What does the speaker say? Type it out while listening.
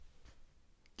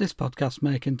This podcast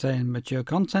may contain mature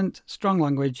content, strong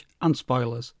language, and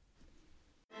spoilers.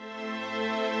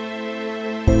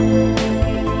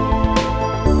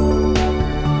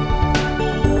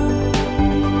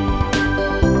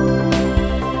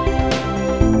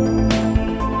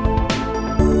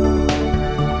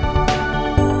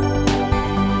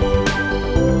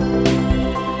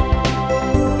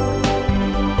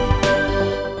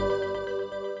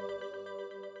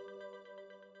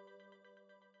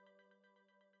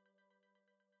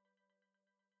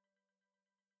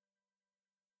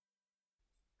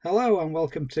 Hello and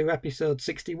welcome to episode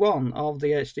 61 of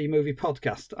the HD Movie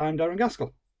Podcast. I'm Darren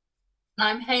Gaskell.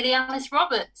 I'm Hayley Alice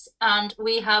Roberts, and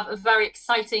we have a very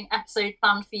exciting episode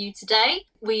planned for you today.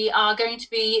 We are going to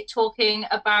be talking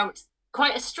about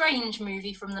quite a strange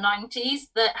movie from the 90s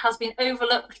that has been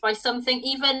overlooked by something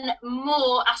even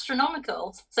more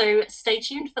astronomical. So stay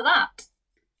tuned for that.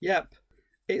 Yep,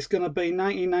 it's going to be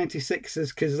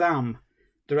 1996's Kazaam,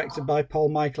 directed by Paul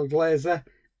Michael Glaser,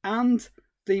 and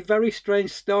the very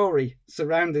strange story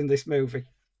surrounding this movie.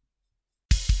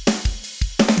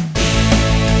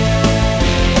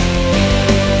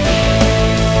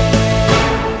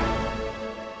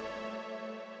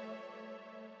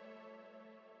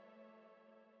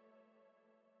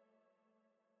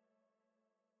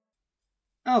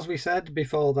 As we said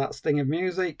before that sting of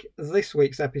music, this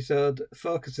week's episode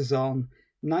focuses on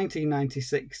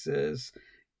 1996's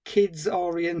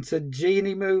kids-oriented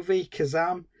genie movie,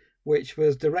 Kazaam, which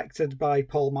was directed by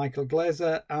Paul Michael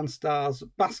Glaser and stars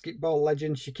basketball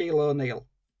legend Shaquille O'Neal.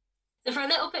 So for a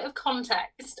little bit of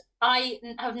context, I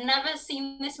have never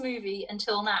seen this movie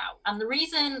until now. And the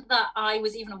reason that I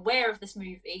was even aware of this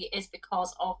movie is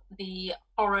because of the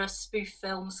horror spoof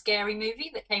film Scary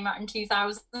Movie that came out in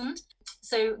 2000.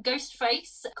 So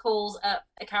Ghostface calls up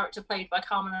a character played by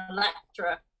Carmen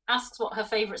Electra, asks what her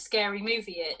favourite scary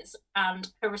movie is, and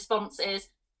her response is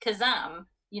Kazaam.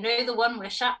 You know, the one where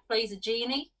Shaq plays a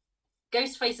genie?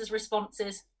 Ghostface's response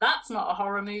is, that's not a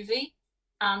horror movie.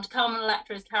 And Carmen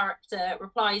Electra's character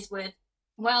replies with,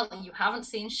 well, you haven't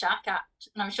seen Shaq act.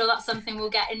 And I'm sure that's something we'll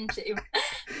get into.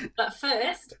 But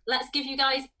first, let's give you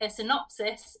guys a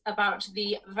synopsis about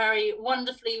the very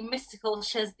wonderfully mystical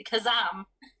Kazaam.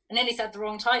 I nearly said the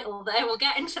wrong title there. We'll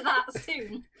get into that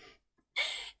soon.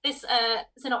 This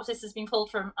synopsis has been pulled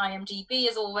from IMDb,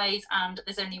 as always, and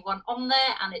there's only one on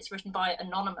there, and it's written by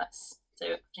Anonymous,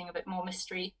 so putting a bit more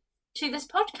mystery to this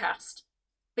podcast.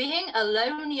 Being a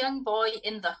lone young boy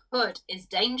in the hood is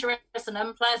dangerous and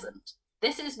unpleasant.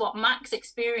 This is what Max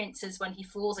experiences when he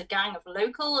fools a gang of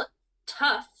local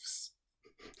toughs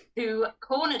who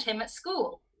cornered him at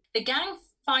school. The gang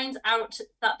finds out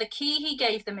that the key he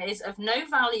gave them is of no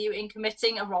value in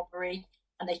committing a robbery,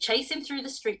 and they chase him through the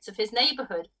streets of his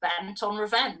neighbourhood, bent on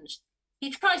revenge.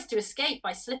 He tries to escape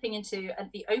by slipping into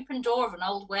the open door of an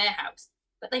old warehouse,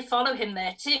 but they follow him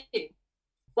there too.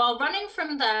 While running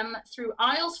from them through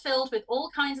aisles filled with all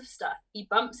kinds of stuff, he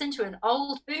bumps into an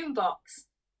old boombox.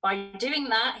 By doing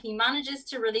that, he manages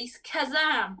to release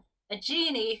Kazaam, a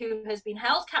genie who has been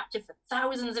held captive for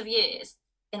thousands of years.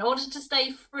 In order to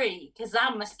stay free,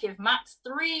 Kazaam must give Max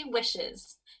 3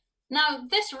 wishes. Now,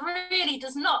 this really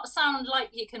does not sound like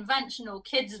your conventional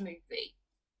kids movie.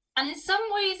 And in some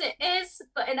ways it is,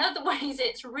 but in other ways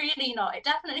it's really not. It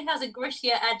definitely has a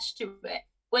grittier edge to it,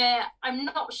 where I'm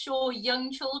not sure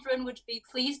young children would be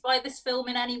pleased by this film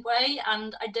in any way,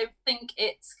 and I don't think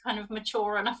it's kind of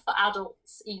mature enough for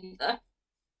adults either.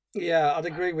 Yeah, I'd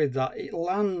agree with that. It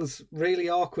lands really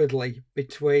awkwardly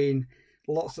between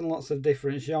lots and lots of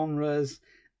different genres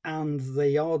and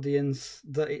the audience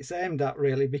that it's aimed at,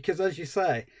 really, because as you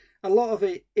say, a lot of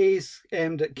it is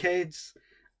aimed at kids,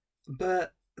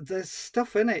 but there's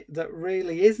stuff in it that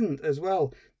really isn't as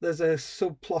well. There's a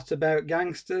subplot about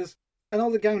gangsters, and all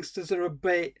the gangsters are a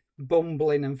bit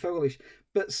bumbling and foolish,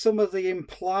 but some of the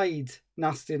implied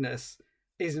nastiness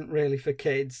isn't really for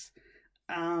kids.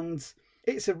 And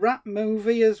it's a rap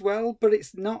movie as well, but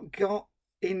it's not got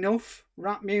enough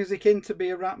rap music in to be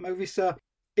a rap movie, so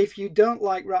if you don't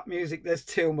like rap music, there's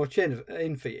too much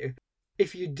in for you.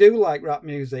 If you do like rap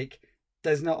music,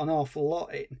 there's not an awful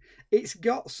lot in. It's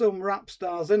got some rap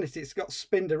stars in it. It's got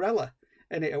Spinderella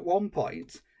in it at one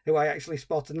point, who I actually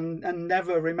spotted and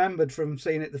never remembered from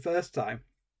seeing it the first time.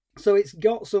 So it's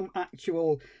got some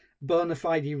actual bona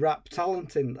fide rap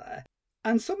talent in there.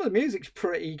 And some of the music's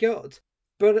pretty good.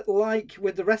 But like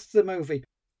with the rest of the movie,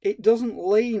 it doesn't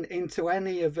lean into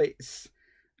any of its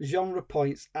genre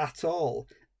points at all.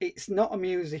 It's not a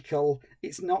musical,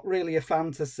 it's not really a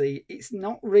fantasy, it's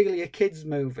not really a kids'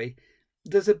 movie.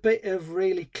 There's a bit of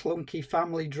really clunky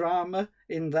family drama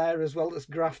in there as well that's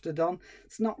grafted on.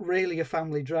 It's not really a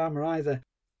family drama either.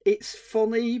 it's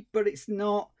funny, but it's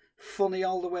not funny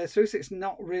all the way through. So it's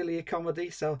not really a comedy.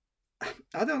 So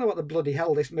I don't know what the bloody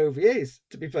hell this movie is,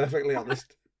 to be perfectly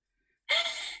honest.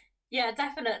 Yeah,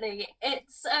 definitely.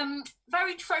 It's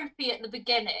very tropey at the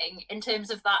beginning in terms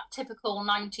of that typical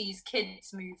 90s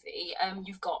kids movie.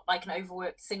 You've got like an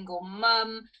overworked single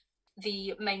mum.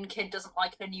 The main kid doesn't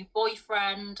like her new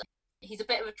boyfriend. He's a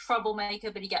bit of a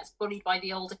troublemaker, but he gets bullied by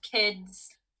the older kids.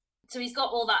 So he's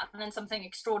got all that, and then something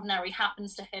extraordinary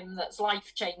happens to him that's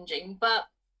life changing. But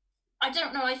I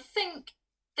don't know. I think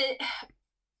that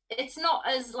it's not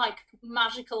as like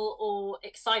magical or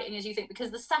exciting as you think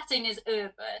because the setting is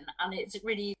urban and it's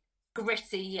really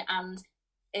gritty and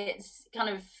it's kind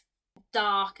of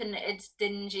dark and it's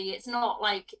dingy. It's not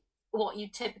like what you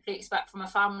typically expect from a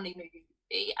family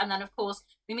movie. And then of course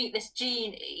we meet this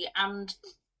genie and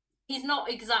he's not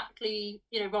exactly,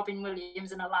 Robin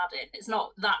Williams in Aladdin. It's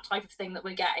not that type of thing that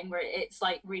we're getting where it's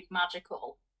like really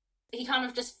magical. He kind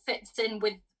of just fits in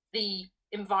with the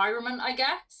environment, I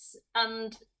guess.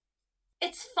 And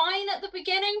it's fine at the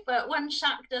beginning, but when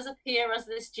Shaq does appear as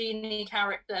this genie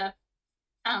character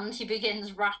and he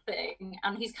begins rapping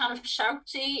and he's kind of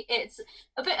shouty, it's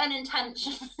a bit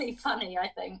unintentionally funny, I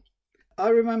think. I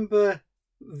remember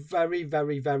very,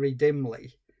 very, very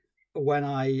dimly when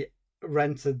I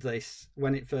rented this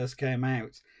when it first came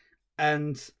out,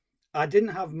 and I didn't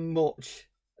have much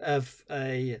of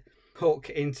a hook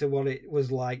into what it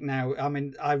was like now. I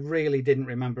mean, I really didn't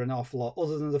remember an awful lot,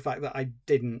 other than the fact that I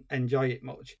didn't enjoy it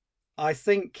much. I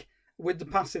think with the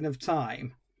passing of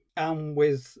time and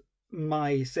with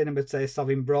my cinema taste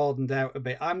having broadened out a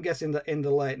bit, I'm guessing that in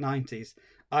the late 90s,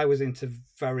 I was into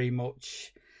very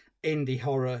much indie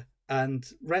horror,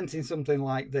 and renting something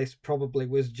like this probably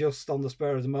was just on the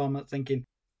spur of the moment, thinking,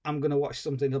 I'm going to watch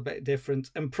something a bit different,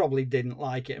 and probably didn't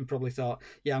like it and probably thought,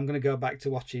 yeah, I'm going to go back to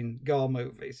watching gore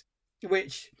movies,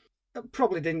 which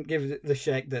probably didn't give it the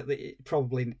shake that it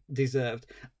probably deserved.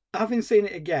 Having seen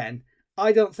it again,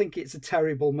 I don't think it's a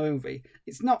terrible movie.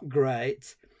 It's not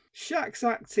great. Shaq's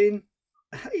acting,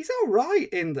 he's all right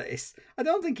in this. I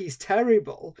don't think he's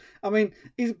terrible. I mean,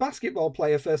 he's a basketball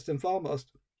player first and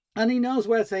foremost, and he knows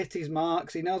where to hit his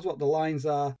marks. He knows what the lines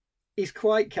are. He's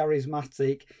quite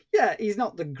charismatic. Yeah, he's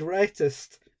not the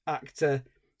greatest actor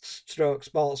stroke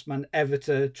sportsman ever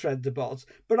to tread the boards,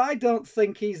 but I don't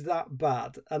think he's that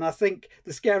bad. And I think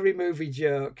the scary movie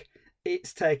joke,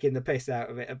 it's taking the piss out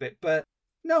of it a bit. But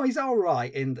no, he's all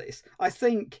right in this. I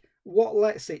think what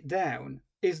lets it down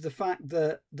is the fact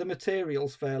that the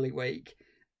material's fairly weak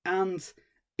and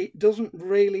it doesn't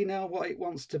really know what it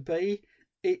wants to be.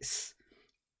 It's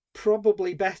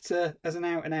probably better as an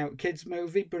out-and-out kids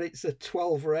movie, but it's a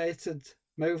 12 rated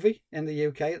movie in the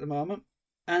UK at the moment.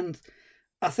 And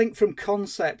I think from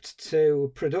concept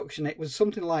to production, it was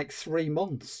something like 3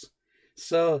 months.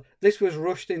 So this was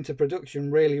rushed into production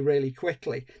really, really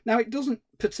quickly. Now, it doesn't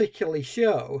particularly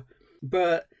show,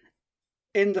 but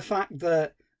in the fact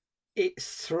that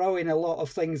it's throwing a lot of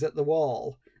things at the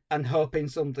wall and hoping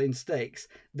something sticks,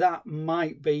 that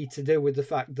might be to do with the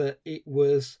fact that it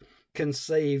was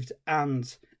conceived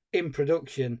and in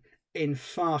production in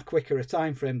far quicker a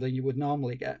time frame than you would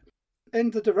normally get.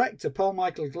 And the director, Paul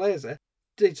Michael Glaser,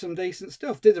 did some decent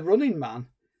stuff. Did The Running Man,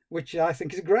 which I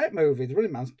think is a great movie. The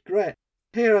Running Man's great.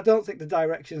 Here, I don't think the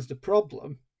direction's the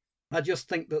problem. I just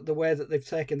think that the way that they've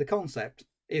taken the concept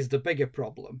is the bigger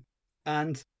problem.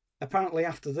 And apparently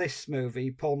after this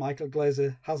movie, Paul Michael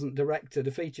Glaser hasn't directed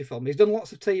a feature film. He's done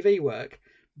lots of TV work,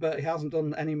 but he hasn't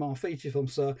done any more feature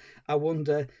films. So I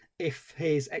wonder if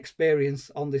his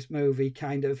experience on this movie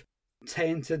kind of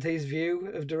tainted his view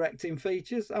of directing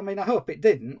features. I mean, I hope it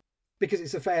didn't, because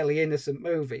it's a fairly innocent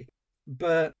movie,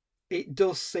 but it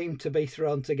does seem to be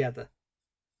thrown together.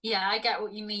 Yeah, I get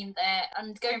what you mean there.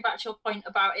 And going back to your point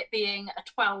about it being a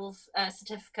 12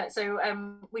 certificate, so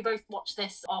we both watched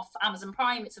this off Amazon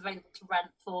Prime. It's available to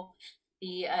rent for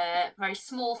the very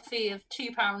small fee of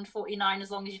 £2.49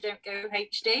 as long as you don't go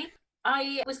HD.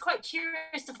 I was quite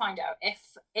curious to find out if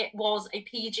it was a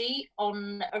PG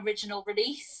on original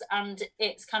release and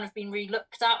it's kind of been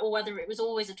re-looked at, or whether it was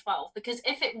always a 12. Because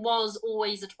if it was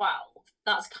always a 12,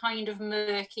 that's kind of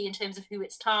murky in terms of who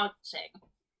it's targeting.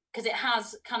 Because it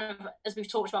has kind of, as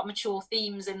we've talked about, mature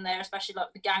themes in there, especially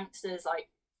like the gangsters, like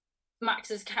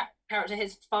Max's character,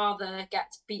 his father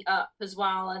gets beat up as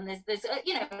well, and there's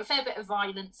a fair bit of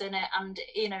violence in it, and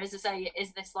as I say,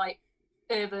 is this like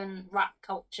urban rap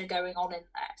culture going on in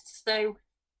there. So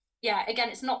yeah, again,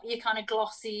 it's not your kind of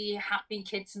glossy, happy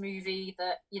kids movie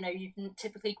that you can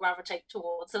typically gravitate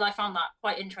towards. So I found that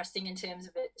quite interesting in terms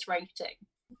of its rating.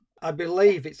 I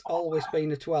believe it's always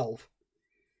been a 12.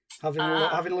 Having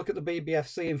a look at the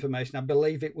BBFC information, I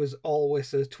believe it was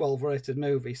always a 12 rated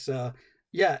movie. So,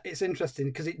 yeah, it's interesting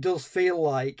because it does feel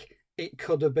like it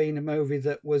could have been a movie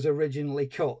that was originally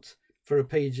cut for a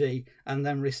PG and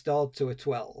then restored to a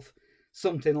 12.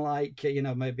 Something like,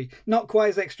 maybe not quite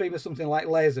as extreme as something like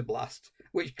Laser Blast,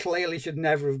 which clearly should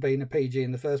never have been a PG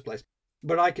in the first place.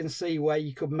 But I can see where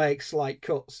you could make slight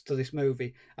cuts to this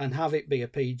movie and have it be a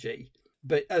PG.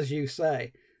 But as you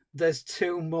say, there's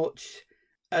too much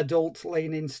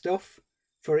adult-leaning stuff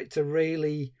for it to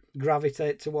really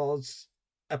gravitate towards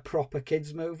a proper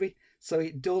kids movie. So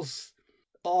it does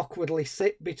awkwardly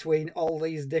sit between all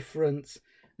these different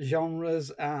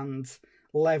genres and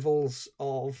levels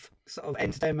of sort of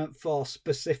entertainment for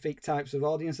specific types of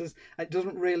audiences. It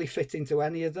doesn't really fit into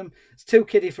any of them. It's too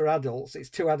kiddie for adults. It's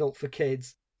too adult for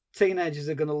kids. Teenagers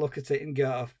are going to look at it and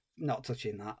go, not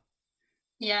touching that.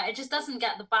 Yeah, it just doesn't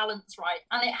get the balance right.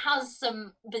 And it has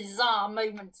some bizarre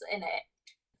moments in it.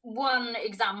 One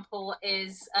example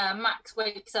is Max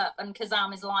wakes up and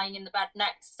Kazaam is lying in the bed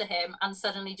next to him and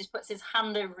suddenly just puts his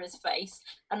hand over his face.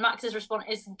 And Max's response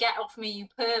is, "Get off me, you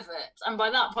pervert." And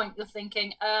by that point, you're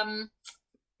thinking,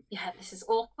 yeah, this is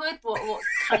awkward. What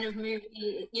kind of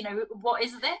movie, what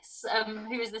is this?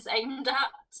 Who is this aimed at?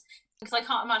 Because I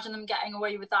can't imagine them getting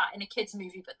away with that in a kids'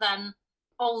 movie. But then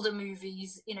older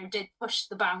movies, did push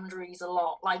the boundaries a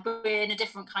lot. Like, we're in a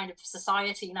different kind of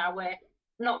society now where,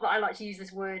 not that I like to use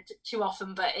this word too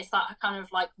often, but it's that kind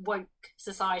of like woke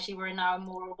society we're in now and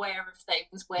more aware of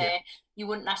things where you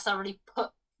wouldn't necessarily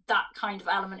put that kind of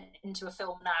element into a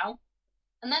film now.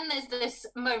 And then there's this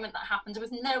moment that happens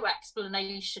with no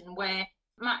explanation where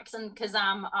Max and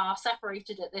Kazaam are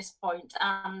separated at this point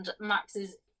and Max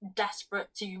is desperate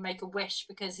to make a wish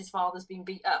because his father's been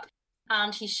beat up.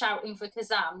 And he's shouting for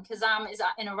Kazaam. Kazaam is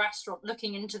in a restaurant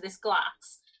looking into this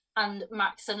glass. And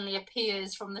Max suddenly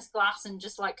appears from this glass and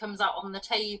just like comes out on the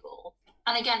table.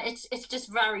 And again, it's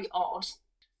just very odd.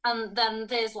 And then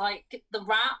there's like the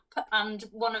rap, and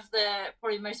one of the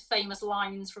probably most famous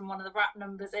lines from one of the rap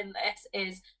numbers in this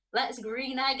is "Let's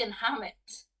green egg and ham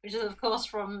it," which is of course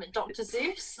from Dr.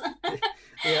 Seuss.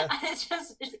 Yeah. And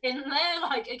it's in there,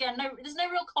 like, again, there's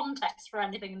no real context for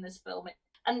anything in this film.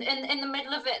 And in the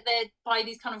middle of it, they're by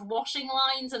these kind of washing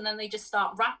lines, and then they just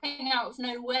start rapping out of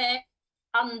nowhere.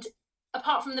 And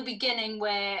apart from the beginning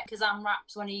where Kazaam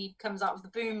raps when he comes out of the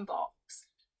boombox,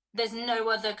 there's no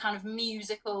other kind of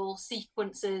musical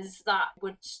sequences that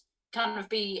would kind of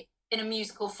be in a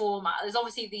musical format. There's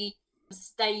obviously the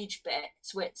stage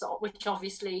bits, which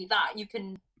obviously that you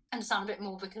can understand a bit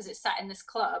more because it's set in this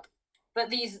club. But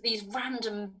these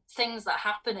random things that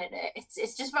happen in it,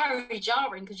 it's just very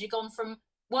jarring because you've gone from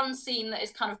one scene that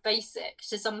is kind of basic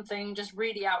to something just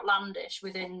really outlandish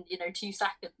within 2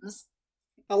 seconds.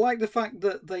 I like the fact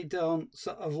that they don't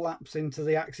sort of lapse into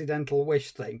the accidental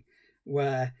wish thing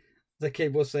where the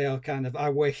kid will say, I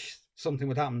wish something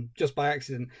would happen just by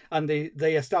accident. And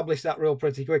they establish that real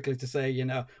pretty quickly to say,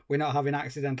 we're not having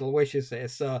accidental wishes here.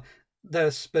 So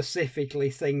there's specifically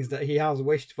things that he has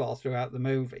wished for throughout the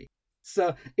movie.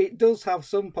 So it does have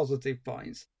some positive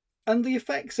points. And the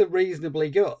effects are reasonably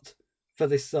good for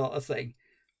this sort of thing.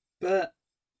 But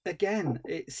again,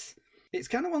 it's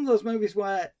kind of one of those movies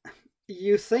where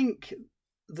you think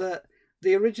that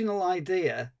the original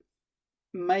idea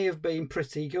may have been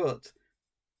pretty good,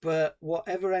 but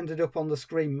whatever ended up on the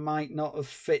screen might not have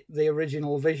fit the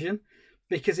original vision,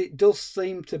 because it does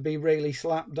seem to be really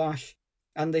slapdash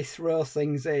and they throw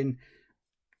things in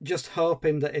just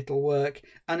hoping that it'll work,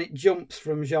 and it jumps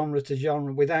from genre to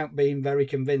genre without being very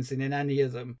convincing in any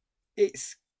of them.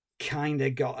 It's kind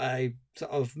of got a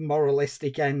sort of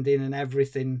moralistic ending and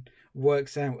everything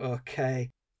works out okay.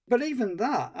 But even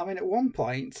that, at one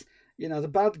point, the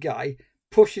bad guy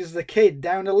pushes the kid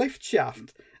down a lift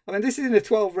shaft. This is in a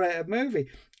 12-rated movie.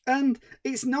 And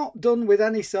it's not done with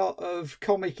any sort of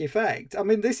comic effect.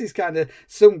 This is kind of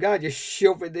some guy just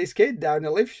shoving this kid down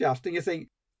a lift shaft. And you think,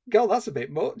 God, that's a bit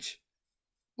much.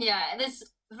 Yeah, there's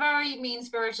very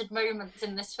mean-spirited moments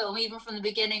in this film, even from the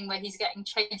beginning where he's getting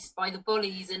chased by the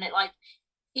bullies. And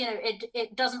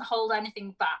it doesn't hold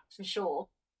anything back, for sure.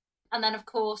 And then, of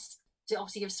course, to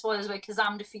obviously give spoilers away,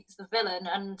 Kazaam defeats the villain,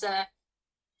 and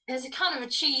there's a kind of a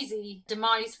cheesy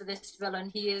demise for this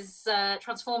villain. He is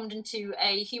transformed into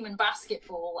a human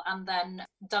basketball and then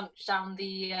dunked down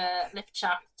the lift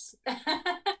shafts.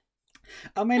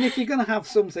 If you're going to have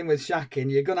something with Shaq in,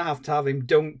 you're going to have him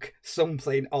dunk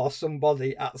something or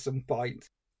somebody at some point.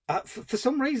 For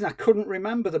some reason, I couldn't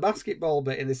remember the basketball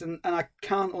bit in this, and I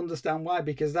can't understand why,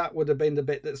 because that would have been the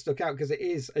bit that stuck out, because it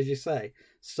is, as you say,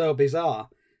 so bizarre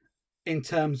in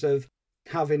terms of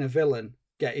having a villain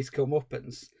get his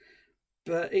comeuppance.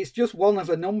 But it's just one of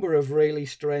a number of really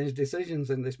strange decisions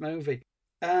in this movie.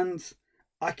 And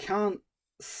I can't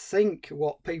think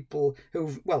what people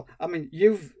who've, well, I mean,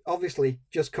 you've obviously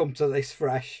just come to this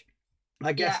fresh.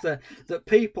 I guess that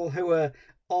people who are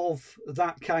of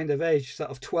that kind of age, sort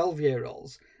of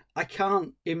 12-year-olds, I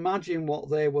can't imagine what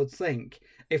they would think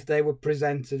if they were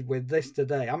presented with this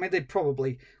today. I mean, they'd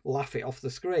probably laugh it off the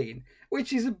screen,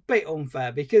 which is a bit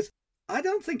unfair because I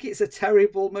don't think it's a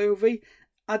terrible movie.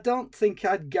 I don't think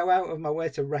I'd go out of my way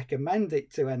to recommend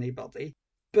it to anybody,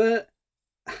 but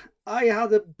I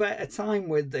had a better time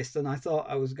with this than I thought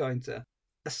I was going to.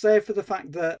 Save for the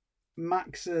fact that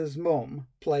Max's mum,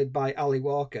 played by Ali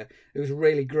Walker, who's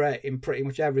really great in pretty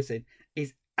much everything,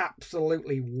 is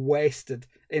absolutely wasted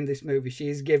in this movie. She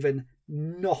is given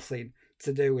nothing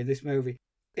to do with this movie.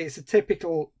 It's a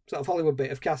typical sort of Hollywood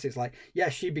bit of Cassie. It's like, yeah,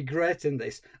 she'd be great in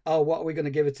this. Oh, what are we going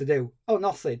to give her to do? Oh,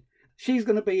 nothing. She's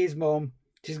going to be his mum.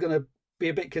 She's going to be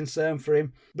a bit concerned for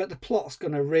him. But the plot's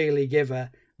going to really give her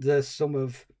the sum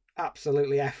of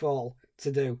absolutely F all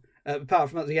to do.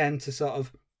 Apart from at the end to sort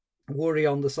of worry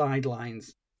on the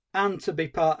sidelines. And to be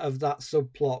part of that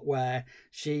subplot where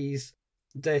she's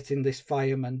dating this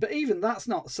fireman. But even that's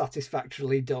not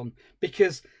satisfactorily done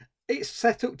because it's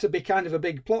set up to be kind of a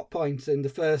big plot point in the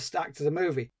first act of the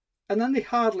movie. And then they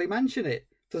hardly mention it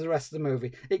for the rest of the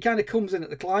movie. It kind of comes in at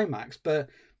the climax, but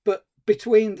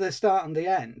between the start and the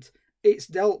end, it's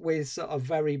dealt with sort of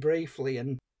very briefly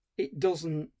and it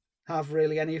doesn't have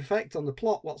really any effect on the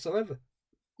plot whatsoever.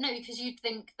 No, because you'd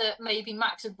think that maybe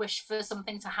Max would wish for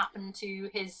something to happen to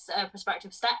his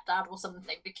prospective stepdad or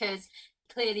something, because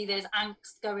clearly there's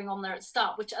angst going on there at the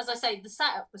start, which, as I say, the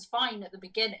setup was fine at the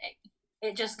beginning.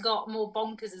 It just got more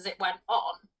bonkers as it went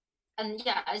on. And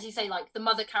yeah, as you say, like, the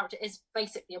mother character is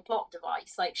basically a plot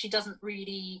device. Like, she doesn't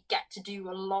really get to do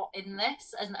a lot in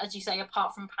this. And as you say,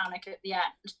 apart from panic at the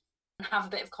end, and have a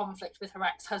bit of conflict with her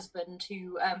ex-husband,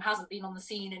 who hasn't been on the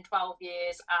scene in 12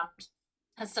 years and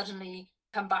has suddenly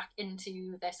come back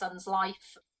into their son's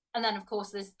life. And then, of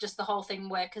course, there's just the whole thing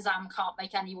where Kazaam can't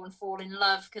make anyone fall in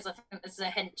love, because I think there's a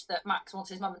hint that Max wants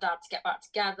his mum and dad to get back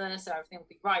together, so everything will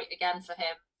be right again for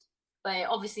him. But it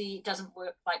obviously doesn't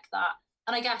work like that.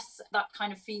 And I guess that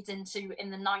kind of feeds into in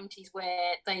the 90s,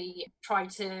 where they try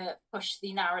to push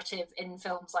the narrative in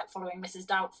films like Following Mrs.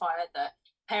 Doubtfire that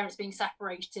parents being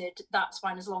separated, that's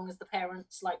fine as long as the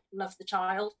parents like love the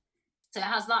child. So it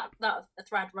has that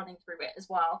thread running through it as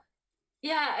well.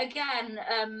 Yeah, again,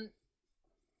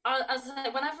 as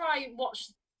whenever I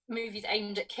watch movies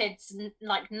aimed at kids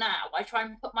like now, I try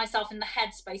and put myself in the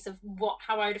headspace of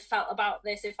how I would have felt about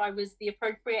this if I was the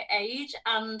appropriate age.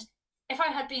 And if I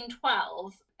had been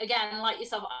 12, again, like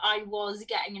yourself, I was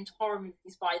getting into horror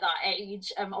movies by that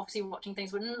age. Obviously watching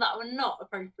things that were not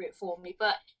appropriate for me,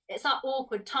 but it's that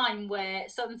awkward time where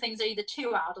some things are either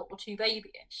too adult or too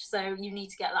babyish. So you need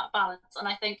to get that balance. And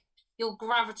I think you'll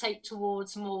gravitate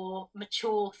towards more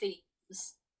mature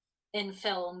themes in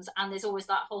films, and there's always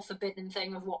that whole forbidden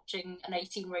thing of watching an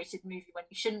 18 rated movie when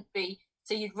you shouldn't be,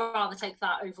 so you'd rather take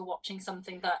that over watching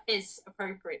something that is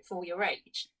appropriate for your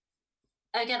age.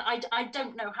 Again, I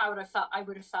don't know how I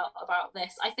would have felt about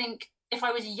this. I think if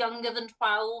I was younger than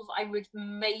 12, I would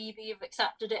maybe have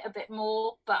accepted it a bit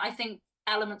more, but I think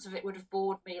elements of it would have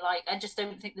bored me. Like, I just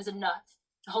don't think there's enough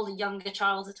to hold a younger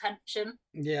child's attention.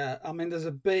 Yeah, I mean, there's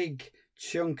a big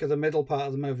chunk of the middle part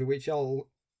of the movie which all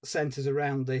centres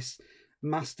around this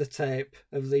master tape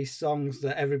of these songs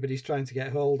that everybody's trying to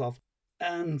get hold of.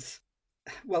 And,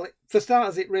 well, for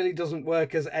starters, it really doesn't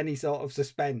work as any sort of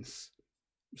suspense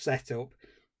setup.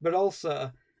 But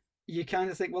also, you kind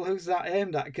of think, well, who's that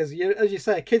aimed at? Because, as you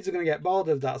say, kids are going to get bored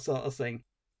of that sort of thing,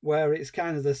 where it's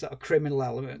kind of the sort of criminal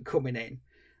element coming in.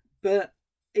 But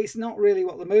it's not really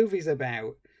what the movie's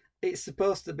about. It's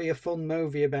supposed to be a fun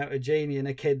movie about a genie and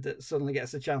a kid that suddenly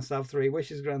gets a chance to have 3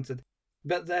 wishes granted.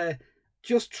 But they're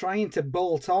just trying to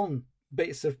bolt on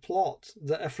bits of plot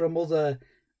that are from other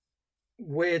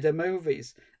weirder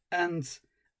movies. And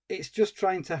it's just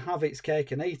trying to have its cake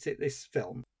and eat it, this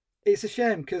film. It's a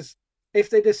shame, because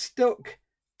if they'd have stuck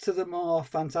to the more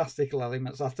fantastical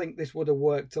elements, I think this would have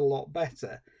worked a lot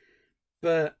better.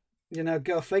 But,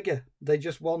 go figure. They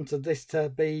just wanted this to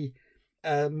be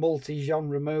a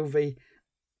multi-genre movie,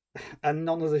 and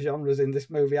none of the genres in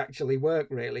this movie actually work,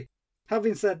 really.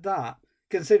 Having said that,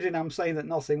 considering I'm saying that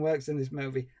nothing works in this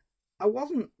movie, I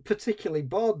wasn't particularly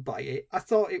bored by it. I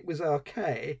thought it was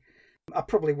okay. I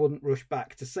probably wouldn't rush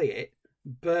back to see it,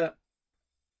 but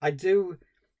I do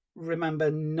remember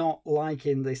not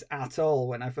liking this at all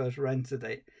when I first rented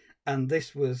it, and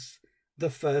this was the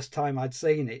first time I'd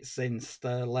seen it since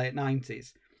the late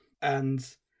 90s. And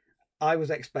I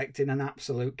was expecting an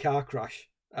absolute car crash,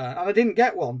 and I didn't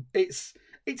get one. It's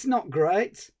not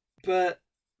great, but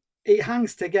it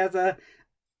hangs together.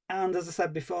 And as I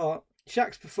said before,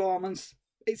 Shaq's performance,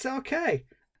 it's okay.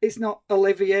 It's not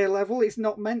Olivier level. It's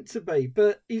not meant to be,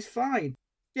 but he's fine.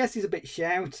 Yes, he's a bit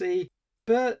shouty,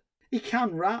 but he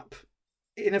can rap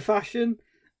in a fashion.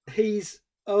 He's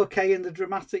okay in the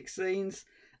dramatic scenes.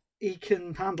 He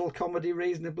can handle comedy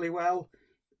reasonably well.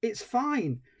 It's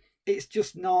fine. It's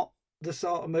just not the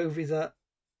sort of movie that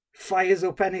fires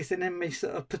up anything in me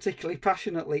sort of particularly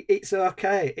passionately. It's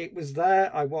okay. It was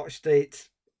there. I watched it.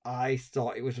 I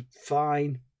thought it was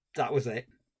fine. That was it.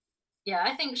 Yeah,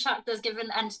 I think Shaq does give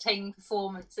an entertaining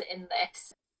performance in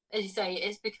this. As you say,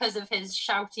 it's because of his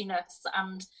shoutiness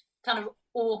and kind of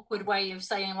awkward way of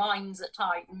saying lines at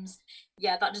times.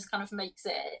 Yeah, that just kind of makes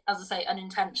it, as I say,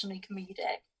 unintentionally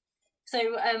comedic.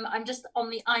 So I'm just on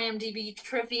the IMDb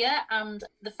trivia, and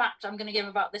the fact I'm going to give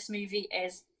about this movie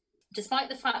is, despite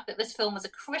the fact that this film was a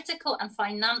critical and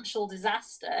financial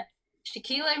disaster,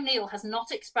 Shaquille O'Neal has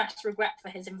not expressed regret for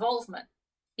his involvement.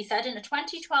 He said in a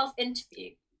 2012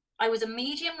 interview, "I was a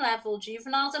medium-level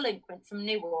juvenile delinquent from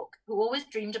Newark who always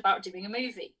dreamed about doing a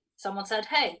movie. Someone said,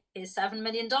 'Hey, here's $7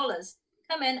 million.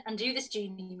 Come in and do this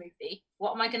genie movie.'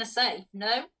 What am I going to say?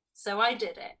 No? So I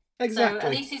did it." Exactly. So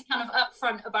at least he's kind of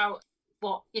upfront about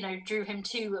what, drew him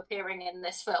to appearing in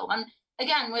this film. And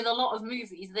again, with a lot of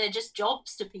movies, they're just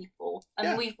jobs to people.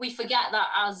 And we forget that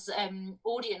as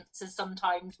audiences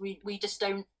sometimes. We just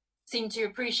don't seem to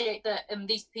appreciate that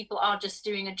these people are just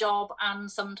doing a job, and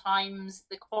sometimes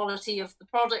the quality of the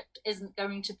product isn't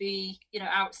going to be,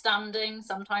 outstanding.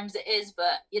 Sometimes it is,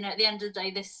 but, at the end of the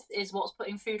day, this is what's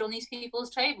putting food on these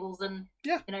people's tables and,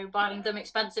 buying them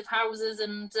expensive houses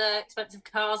and expensive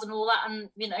cars and all that, and,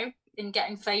 in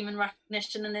getting fame and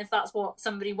recognition. And if that's what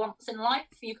somebody wants in life,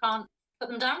 you can't put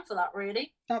them down for that,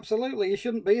 really. Absolutely. You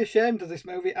shouldn't be ashamed of this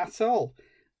movie at all.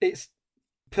 It's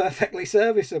perfectly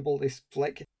serviceable, this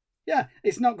flick. Yeah,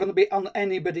 it's not going to be on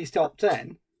anybody's top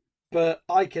 10, but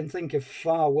I can think of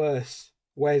far worse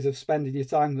ways of spending your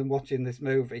time than watching this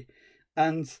movie.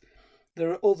 And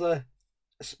there are other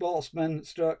sportsmen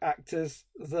stroke actors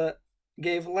that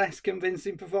gave less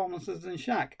convincing performances than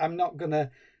Shaq. I'm not going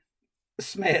to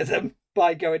smear them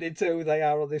by going into who they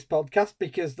are on this podcast,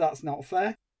 because that's not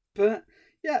fair. But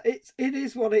yeah, it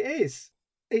is what it is.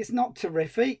 It's not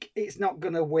terrific. It's not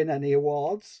going to win any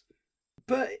awards,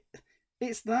 but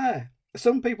it's there.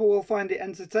 Some people will find it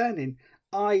entertaining.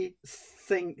 I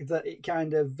think that it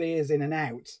kind of veers in and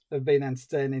out of being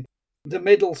entertaining. The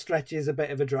middle stretch is a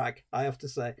bit of a drag, I have to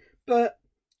say. But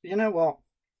you know what?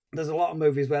 There's a lot of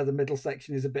movies where the middle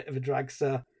section is a bit of a drag,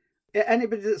 so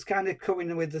anybody that's kind of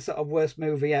coming with the sort of worst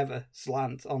movie ever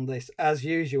slant on this, as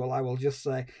usual, I will just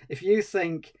say, if you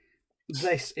think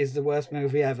this is the worst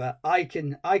movie ever, I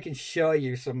can show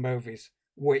you some movies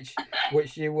which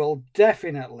you will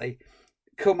definitely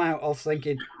come out of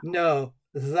thinking, no,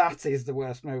 that is the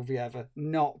worst movie ever,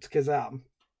 not Kazaam.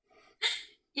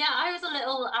 Yeah, I was a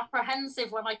little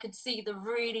apprehensive when I could see the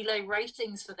really low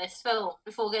ratings for this film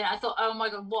before going. I thought, oh my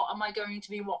God, what am I going to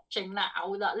be watching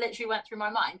now? That literally went through my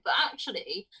mind. But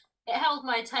actually, it held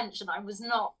my attention. I was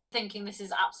not thinking this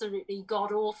is absolutely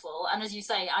god-awful. And as you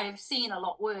say, I have seen a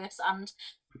lot worse. And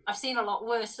I've seen a lot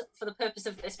worse for the purpose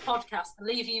of this podcast.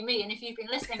 Believe you me, and if you've been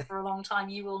listening for a long time,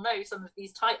 you will know some of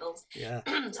these titles. Yeah.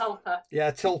 Tulpa.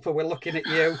 Yeah, Tulpa, we're looking at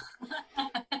you.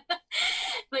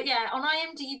 But yeah, on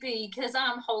IMDb,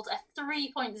 Kazaam holds a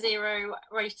 3.0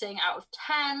 rating out of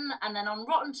 10. And then on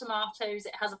Rotten Tomatoes,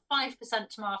 it has a 5%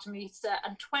 tomato meter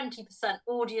and 20%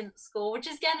 audience score, which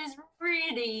again is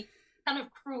really kind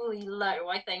of cruelly low,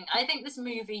 I think. I think this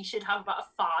movie should have about a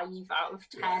 5 out of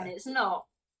 10. Yeah. It's not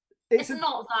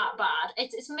that bad.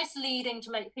 It's misleading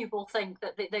to make people think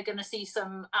that they're going to see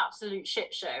some absolute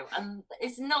shit show. And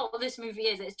it's not what this movie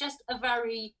is. It's just a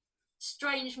very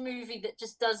strange movie that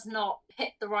just does not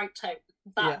hit the right tone.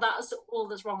 That's all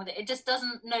that's wrong with it. It just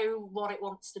doesn't know what it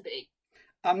wants to be.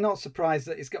 I'm not surprised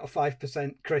that it's got a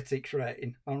 5% critics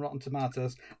rating on Rotten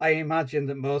Tomatoes. I imagine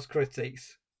that most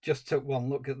critics just took one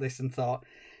look at this and thought,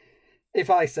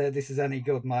 if I say this is any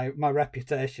good, my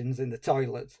reputation's in the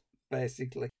toilet,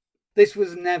 basically. This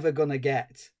was never going to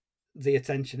get the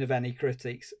attention of any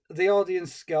critics. The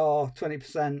audience score,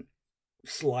 20%,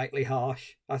 slightly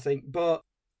harsh, I think, but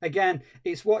again,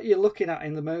 it's what you're looking at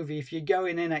in the movie. If you're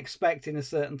going in expecting a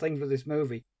certain thing for this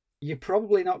movie, you're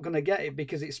probably not going to get it,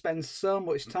 because it spends so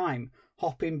much time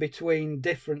hopping between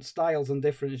different styles and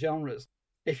different genres.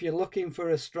 If you're looking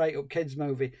for a straight-up kids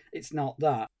movie, it's not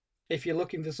that. If you're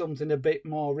looking for something a bit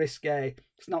more risque,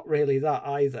 it's not really that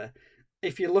either.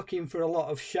 If you're looking for a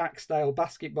lot of Shaq-style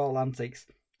basketball antics,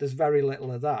 there's very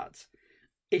little of that.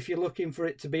 If you're looking for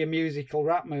it to be a musical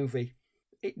rap movie,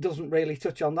 it doesn't really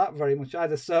touch on that very much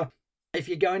either. So if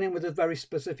you're going in with a very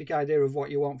specific idea of what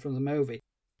you want from the movie,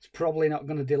 it's probably not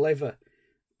going to deliver.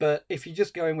 But if you're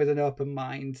just going with an open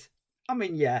mind, I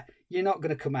mean, yeah, you're not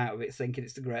going to come out of it thinking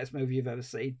it's the greatest movie you've ever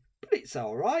seen, but it's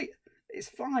all right. It's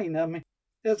fine. I mean,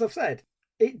 as I've said,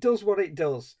 it does what it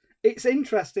does. It's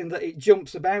interesting that it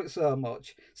jumps about so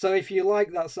much. So if you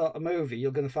like that sort of movie,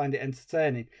 you're going to find it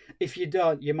entertaining. If you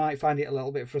don't, you might find it a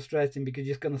little bit frustrating because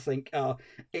you're just going to think, oh,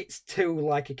 it's too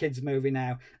like a kid's movie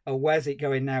now. Oh, where's it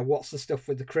going now? What's the stuff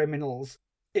with the criminals?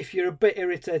 If you're a bit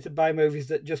irritated by movies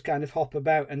that just kind of hop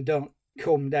about and don't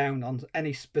come down on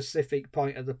any specific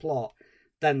point of the plot,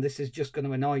 then this is just going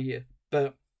to annoy you.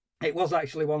 But it was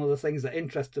actually one of the things that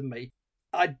interested me.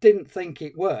 I didn't think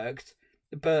it worked,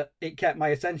 but it kept my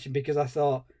attention because I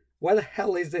thought, where the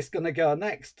hell is this going to go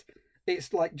next?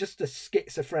 It's like just a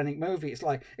schizophrenic movie. It's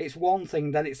like it's one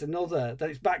thing, then it's another, then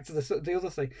it's back to the other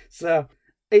thing. So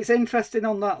it's interesting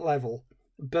on that level.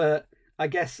 But I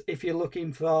guess if you're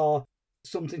looking for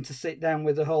something to sit down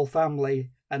with the whole family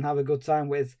and have a good time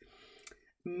with,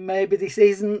 maybe this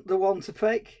isn't the one to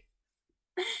pick.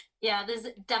 Yeah, there's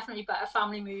definitely better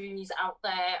family movies out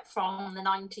there from the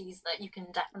 90s that you can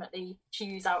definitely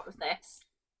choose out of this.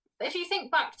 But if you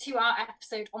think back to our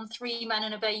episode on Three Men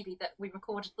and a Baby that we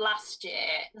recorded last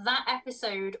year, that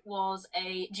episode was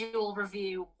a dual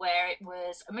review where it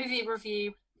was a movie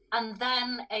review and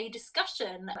then a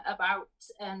discussion about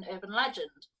an urban legend.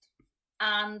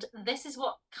 And this is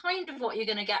what you're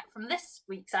going to get from this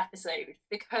week's episode,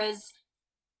 because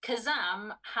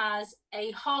Kazaam has a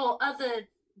whole other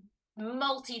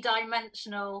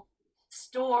multi-dimensional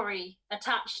story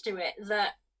attached to it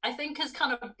that I think has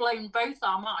kind of blown both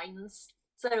our minds.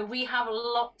 So we have a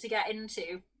lot to get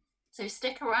into. So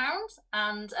stick around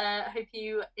and hope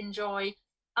you enjoy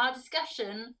our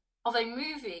discussion of a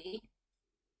movie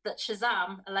that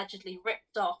Shazam allegedly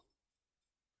ripped off.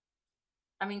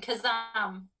 I mean,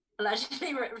 Kazaam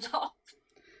allegedly ripped off.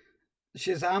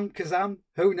 Shazam, Kazaam,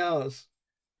 who knows?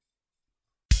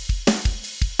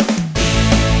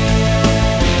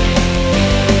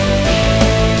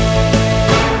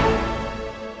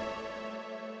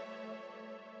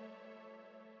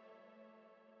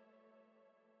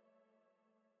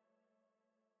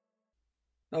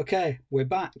 Okay, we're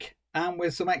back, and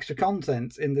with some extra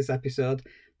content in this episode.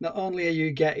 Not only are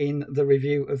you getting the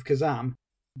review of Kazaam,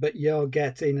 but you're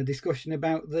getting a discussion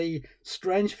about the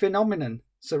strange phenomenon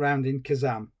surrounding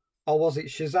Kazaam. Or was it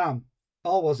Shazam?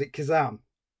 Or was it Kazaam?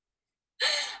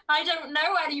 I don't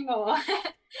know anymore.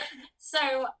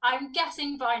 So I'm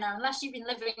guessing by now, unless you've been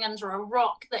living under a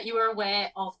rock, that you are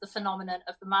aware of the phenomenon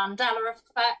of the Mandela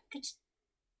effect.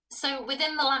 So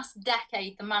within the last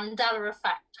decade, the Mandela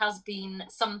effect has been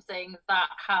something that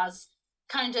has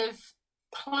kind of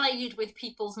played with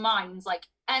people's minds. Like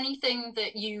anything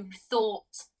that you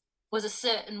thought was a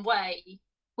certain way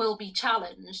will be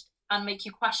challenged and make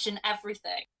you question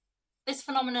everything. This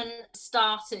phenomenon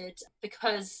started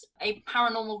because a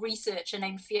paranormal researcher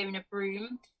named Fiona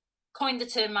Broome coined the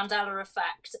term Mandela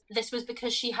effect. This was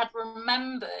because she had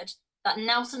remembered that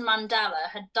Nelson Mandela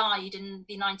had died in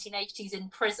the 1980s in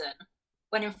prison,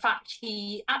 when in fact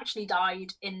he actually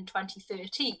died in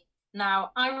 2013.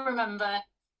 Now, I remember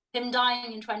him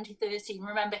dying in 2013,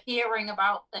 remember hearing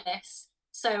about this,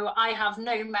 so I have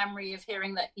no memory of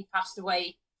hearing that he passed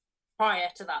away prior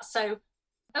to that. So,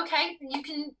 okay, you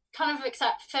can kind of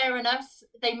accept, fair enough,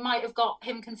 they might have got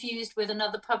him confused with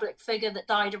another public figure that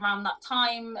died around that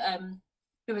time,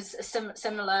 who was a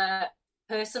similar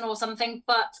person or something,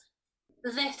 but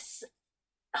this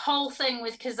whole thing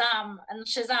with Kazaam and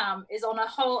Shazam is on a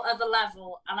whole other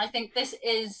level, and I think this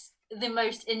is the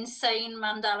most insane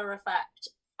Mandela effect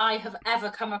I have ever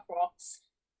come across.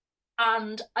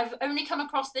 And I've only come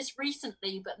across this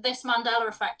recently, but this Mandela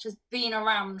effect has been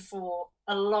around for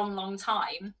a long, long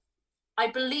time. I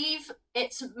believe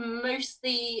it's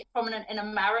mostly prominent in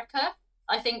America.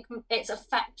 I think it's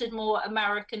affected more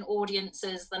American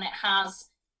audiences than it has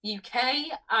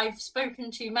UK. I've spoken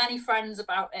to many friends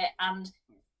about it and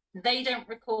they don't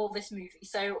recall this movie.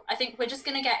 So I think we're just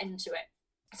going to get into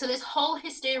it. So this whole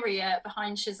hysteria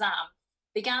behind Shazam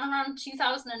began around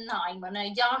 2009 when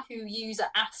a Yahoo user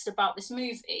asked about this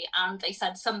movie and they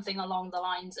said something along the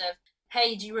lines of,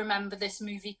 hey, do you remember this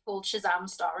movie called Shazam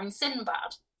starring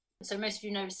Sinbad? So most of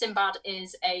you know Sinbad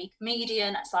is a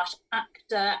comedian /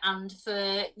 actor, and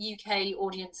for UK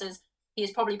audiences, he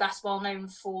is probably best well known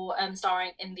for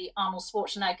starring in the Arnold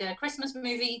Schwarzenegger Christmas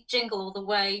movie, Jingle All the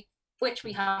Way, which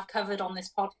we have covered on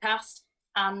this podcast.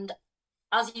 And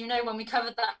as you know, when we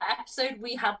covered that episode,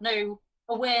 we had no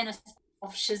awareness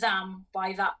of Shazam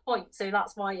by that point. So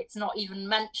that's why it's not even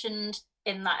mentioned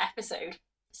in that episode.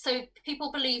 So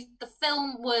people believe the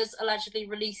film was allegedly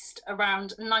released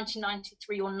around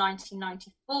 1993 or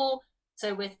 1994.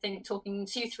 So we're talking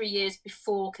 2-3 years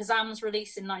before Kazaam's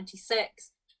release in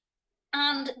 96.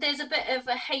 And there's a bit of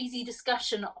a hazy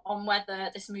discussion on whether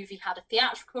this movie had a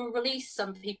theatrical release.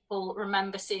 Some people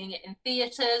remember seeing it in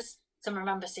theatres. Some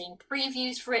remember seeing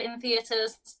previews for it in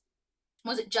theatres.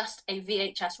 Was it just a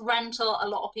VHS rental? A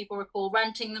lot of people recall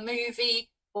renting the movie,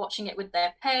 watching it with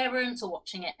their parents or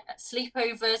watching it at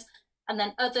sleepovers. And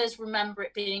then others remember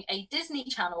it being a Disney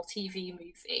Channel TV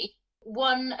movie.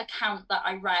 One account that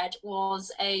I read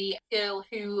was a girl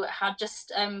who had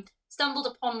just stumbled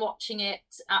upon watching it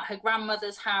at her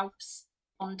grandmother's house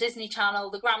on Disney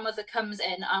Channel. The grandmother comes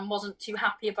in and wasn't too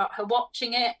happy about her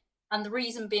watching it. And the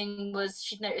reason being was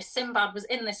she'd noticed Sinbad was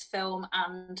in this film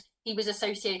and he was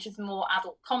associated with more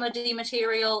adult comedy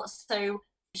material. So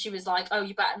she was like, oh,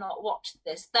 you better not watch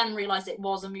this. Then realised it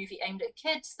was a movie aimed at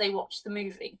kids. They watched the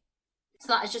movie.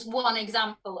 So that is just one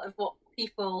example of what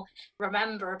people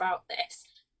remember about this.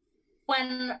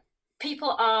 When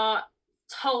people are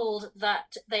told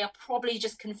that they are probably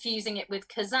just confusing it with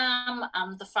Kazaam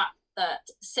and the fact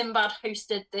that Sinbad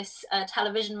hosted this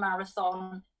television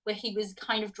marathon where he was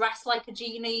kind of dressed like a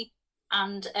genie,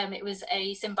 and it was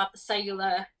a Sinbad the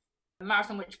Sailor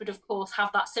marathon, which would of course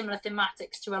have that similar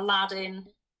thematics to Aladdin.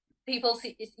 People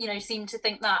seem to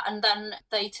think that, and then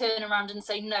they turn around and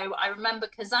say, no, I remember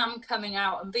Kazaam coming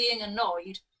out and being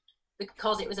annoyed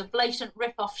because it was a blatant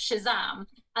rip-off Shazam,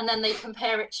 and then they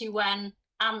compare it to when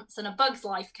Ants and A Bug's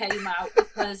Life came out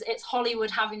because it's Hollywood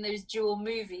having those dual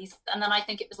movies. And then I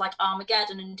think it was like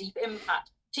Armageddon and Deep Impact,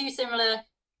 two similar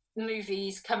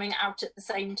movies coming out at the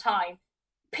same time.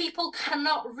 People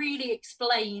cannot really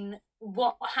explain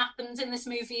what happens in this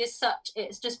movie as such.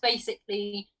 It's just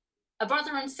basically a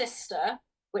brother and sister,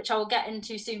 which I will get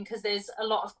into soon because there's a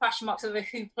lot of question marks over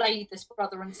who played this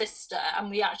brother and sister,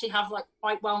 and we actually have like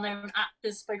quite well-known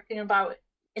actors spoken about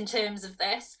in terms of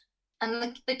this.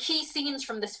 And the key scenes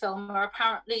from this film are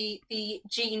apparently the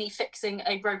genie fixing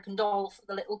a broken doll for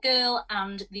the little girl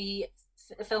and the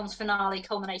film's finale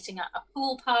culminating at a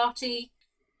pool party.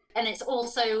 And it's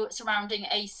also surrounding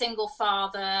a single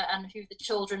father and who the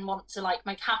children want to like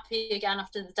make happy again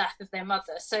after the death of their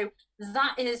mother. So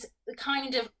that is the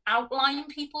kind of outline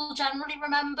people generally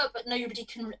remember, but nobody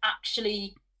can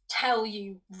actually tell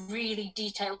you really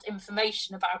detailed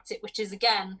information about it, which is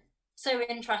again so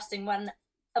interesting when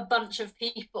a bunch of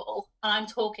people, and I'm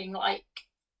talking like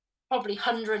probably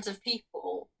hundreds of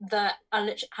people, that are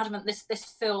literally adamant this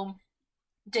film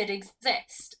did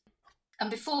exist. And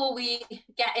before we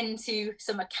get into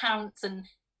some accounts and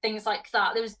things like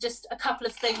that, there was just a couple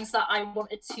of things that I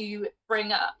wanted to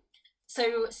bring up.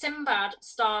 So Sinbad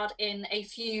starred in a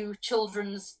few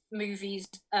children's movies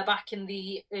back in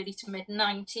the early to mid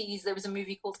 90s. There was a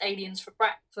movie called Aliens for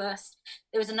Breakfast.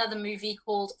 There was another movie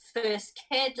called First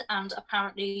Kid, and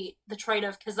apparently the trailer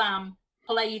of Kazaam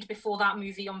played before that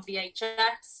movie on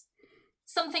VHS.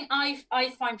 Something I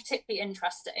find particularly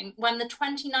interesting, when the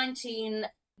 2019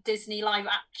 Disney live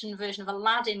action version of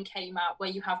Aladdin came out, where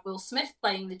you have Will Smith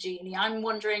playing the genie, I'm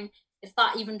wondering if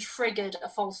that even triggered a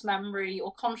false memory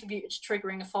or contributed to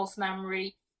triggering a false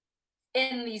memory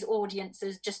in these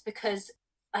audiences, just because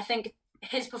I think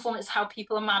his performance is how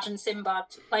people imagine Sinbad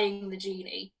playing the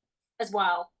genie as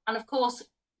well. And of course,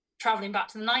 traveling back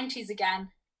to the 90s again,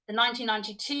 the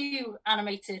 1992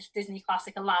 animated Disney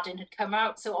classic Aladdin had come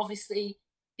out, so obviously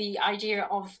the idea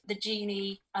of the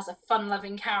genie as a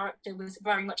fun-loving character was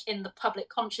very much in the public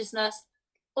consciousness,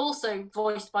 also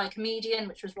voiced by a comedian,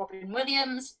 which was Robin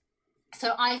Williams.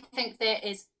 So I think there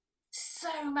is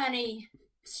so many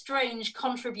strange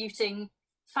contributing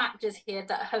factors here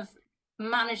that have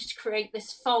managed to create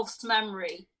this false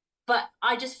memory. But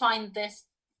I just find this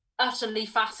utterly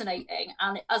fascinating.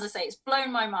 And as I say, it's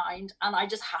blown my mind. And I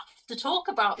just have to talk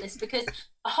about this because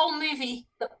a whole movie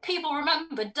that people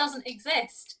remember doesn't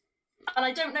exist. And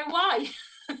I don't know why.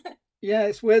 Yeah,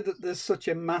 it's weird that there's such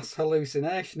a mass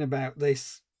hallucination about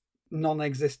this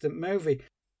non-existent movie.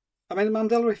 I mean, the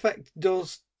Mandela effect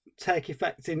does take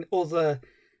effect in other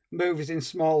movies in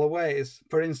smaller ways.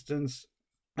 For instance,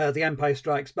 The Empire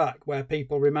Strikes Back, where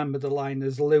people remember the line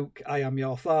as Luke, I am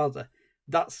your father.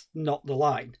 That's not the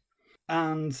line.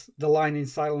 And the line in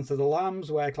Silence of the Lambs,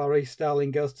 where Clarice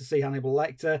Starling goes to see Hannibal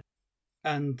Lecter,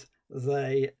 and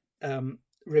they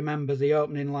remember the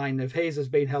opening line of his as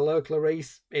being hello,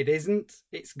 Clarice. It isn't.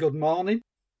 It's good morning.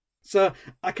 So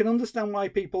I can understand why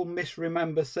people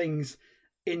misremember things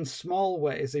in small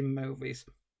ways in movies.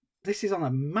 This is on a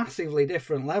massively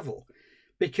different level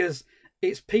because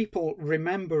It's people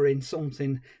remembering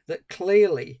something that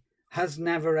clearly has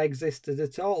never existed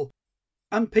at all.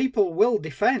 And people will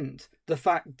defend the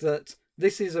fact that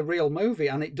this is a real movie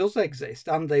and it does exist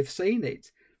and they've seen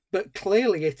it, but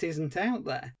clearly it isn't out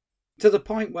there. To the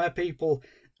point where people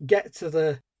get to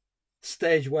the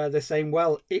stage where they're saying,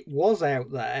 well, it was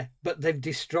out there, but they've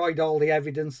destroyed all the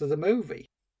evidence of the movie.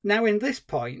 Now, in this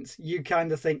point, you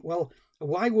kind of think, well,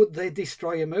 why would they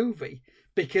destroy a movie?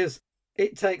 Because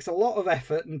it takes a lot of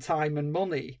effort and time and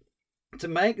money to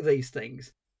make these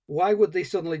things. Why would they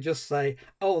suddenly just say,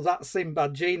 oh, that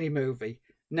Sinbad Genie movie?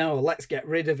 No, let's get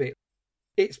rid of it.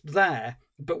 It's there,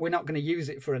 but we're not going to use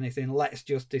it for anything. Let's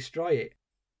just destroy it.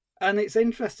 And it's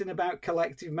interesting about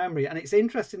collective memory, and it's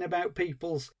interesting about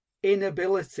people's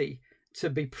inability to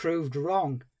be proved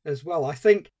wrong as well. I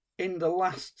think in the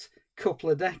last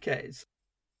couple of decades,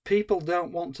 people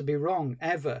don't want to be wrong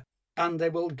ever, and they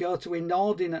will go to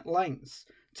inordinate lengths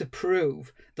to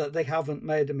prove that they haven't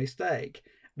made a mistake.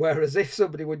 Whereas if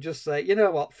somebody would just say, you know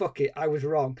what, fuck it, I was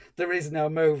wrong, there is no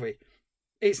movie,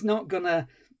 it's not going to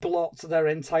blot their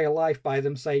entire life by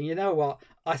them saying, you know what,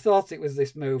 I thought it was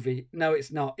this movie. No,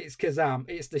 it's not. It's Kazaam.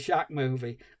 It's the Shaq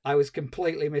movie. I was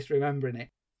completely misremembering it.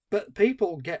 But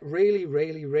people get really,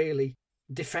 really, really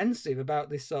defensive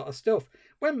about this sort of stuff,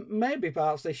 when maybe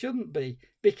perhaps they shouldn't be,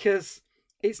 because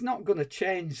it's not going to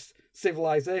change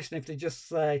civilization if they just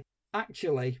say,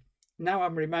 actually, now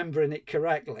I'm remembering it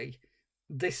correctly,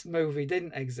 this movie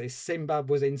didn't exist. Sinbad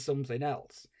was in something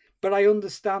else. But I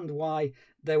understand why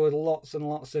there were lots and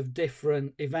lots of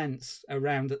different events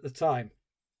around at the time,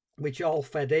 which all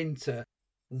fed into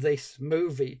this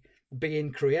movie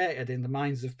being created in the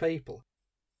minds of people.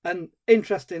 And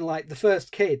interesting, like the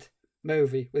First Kid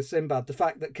movie with Sinbad, the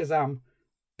fact that Kazaam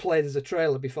played as a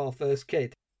trailer before First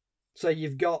Kid. So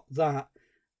you've got that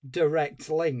direct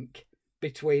link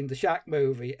between the Shaq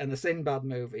movie and the Sinbad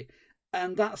movie.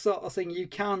 And that sort of thing, you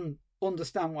can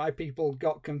understand why people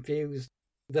got confused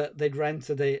that they'd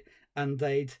rented it and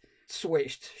they'd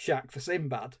switched Shaq for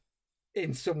Sinbad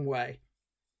in some way.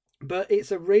 But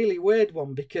it's a really weird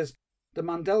one because the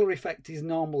Mandela effect is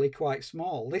normally quite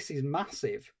small. This is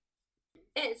massive.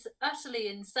 It's utterly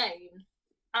insane.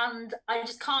 And I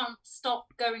just can't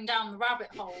stop going down the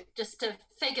rabbit hole just to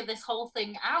figure this whole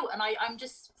thing out. And I'm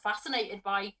just fascinated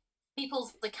by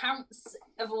people's accounts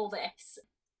of all this.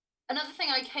 Another thing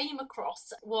I came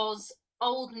across was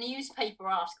old newspaper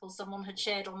articles someone had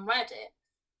shared on Reddit.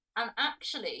 And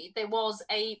actually, there was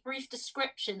a brief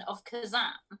description of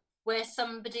Kazaam where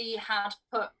somebody had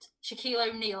put Shaquille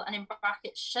O'Neal and in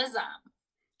brackets Shazam.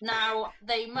 Now,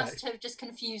 they must have just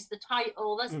confused the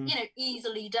title. That's,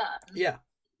 easily done. Yeah.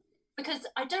 Because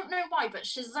I don't know why, but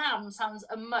Shazam sounds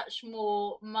a much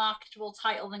more marketable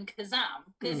title than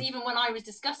Kazaam. Because even when I was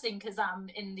discussing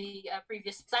Kazaam in the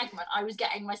previous segment, I was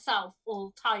getting myself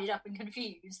all tied up and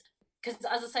confused. Because,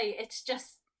 as I say,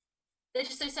 they're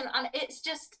just so similar. And it's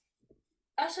just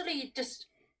utterly just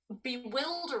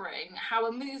bewildering how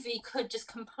a movie could just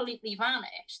completely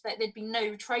vanish, that there'd be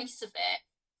no trace of it.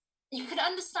 You could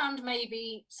understand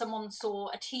maybe someone saw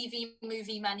a TV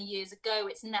movie many years ago,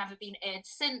 it's never been aired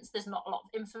since, there's not a lot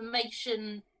of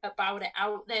information about it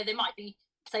out there. There might be,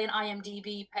 say, an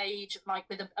IMDb page like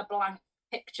with a blank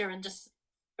picture and just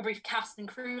a brief cast and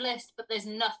crew list, but there's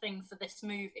nothing for this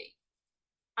movie.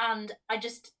 And I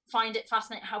just find it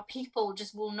fascinating how people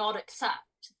just will not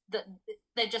accept that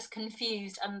they're just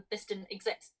confused and this didn't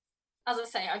exist. As I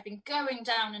say, I've been going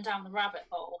down and down the rabbit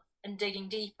hole and digging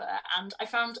deeper, and I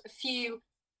found a few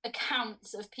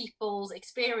accounts of people's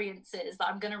experiences that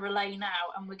I'm going to relay now,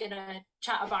 and we're going to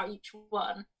chat about each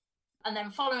one. And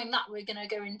then following that, we're going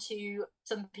to go into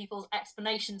some people's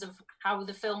explanations of how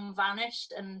the film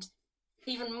vanished and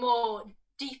even more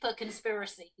deeper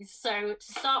conspiracies. So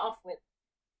to start off with,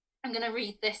 I'm going to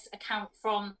read this account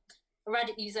from a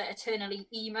Reddit user, Eternally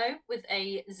Emo, with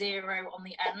a 0 on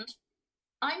the end.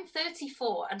 I'm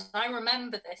 34 and I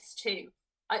remember this too.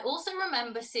 I also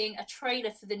remember seeing a trailer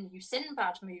for the new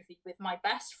Sinbad movie with my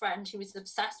best friend who was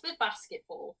obsessed with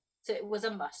basketball, so it was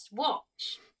a must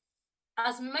watch.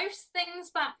 As most things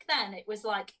back then, it was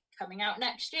like coming out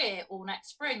next year or next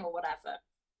spring or whatever.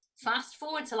 Fast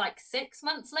forward to like 6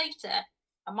 months later,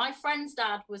 and my friend's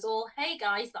dad was all, hey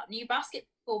guys, that new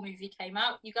basketball movie came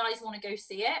out, you guys want to go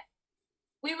see it?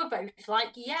 We were both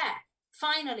like, yeah,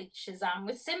 finally, Shazam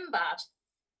with Sinbad.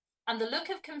 And the look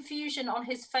of confusion on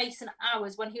his face and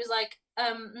ours when he was like,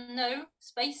 no,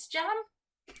 Space Jam?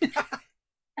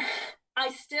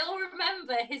 I still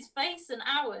remember his face and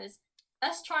ours,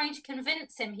 us trying to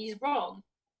convince him he's wrong,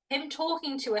 him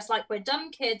talking to us like we're dumb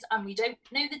kids and we don't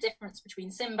know the difference between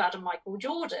Sinbad and Michael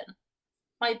Jordan.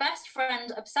 My best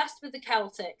friend, obsessed with the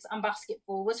Celtics and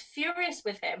basketball, was furious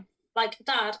with him. Like,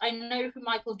 Dad, I know who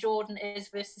Michael Jordan is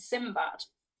versus Sinbad.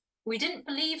 We didn't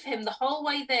believe him the whole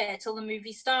way there till the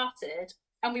movie started,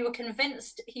 and we were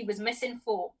convinced he was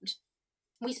misinformed.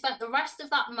 We spent the rest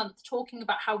of that month talking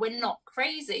about how we're not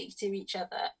crazy to each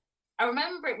other. I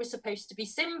remember it was supposed to be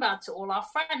Sinbad to all our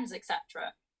friends,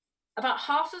 etc. About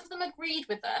half of them agreed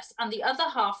with us, and the other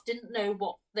half didn't know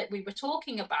what that we were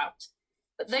talking about.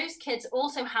 But those kids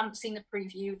also hadn't seen the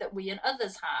preview that we and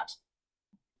others had.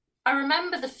 I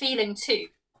remember the feeling too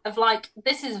of like,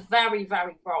 this is very,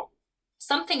 very wrong.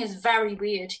 Something is very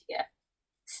weird here.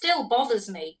 Still bothers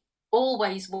me,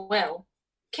 always will.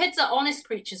 Kids are honest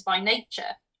creatures by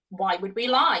nature. Why would we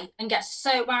lie and get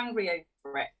so angry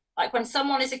over it? Like when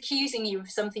someone is accusing you of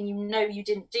something you know you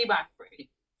didn't do angry.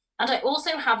 And I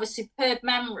also have a superb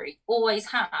memory,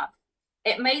 always have.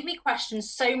 It made me question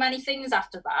so many things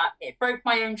after that. It broke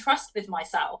my own trust with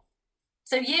myself.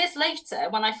 So years later,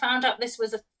 when I found out this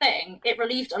was a thing, it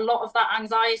relieved a lot of that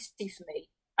anxiety for me.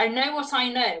 I know what I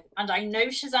know, and I know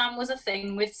Shazam was a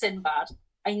thing with Sinbad.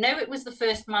 I know it was the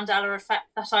first Mandela effect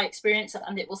that I experienced,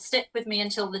 and it will stick with me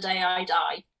until the day I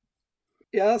die.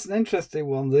 Yeah, that's an interesting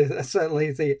one.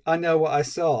 Certainly, I know what I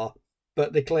saw,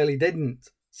 but they clearly didn't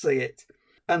see it.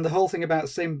 And the whole thing about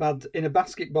Sinbad in a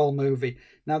basketball movie.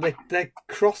 Now, they're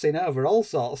crossing over all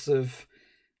sorts of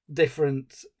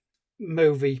different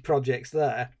movie projects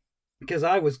there, because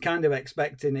I was kind of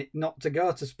expecting it not to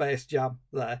go to Space Jam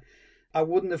there. I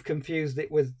wouldn't have confused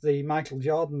it with the Michael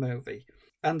Jordan movie.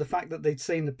 And the fact that they'd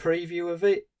seen the preview of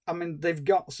it, I mean, they've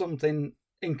got something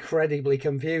incredibly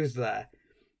confused there,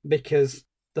 because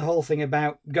the whole thing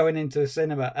about going into a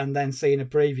cinema and then seeing a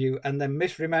preview and then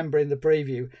misremembering the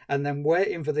preview and then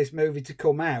waiting for this movie to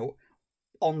come out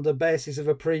on the basis of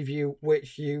a preview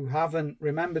which you haven't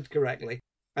remembered correctly,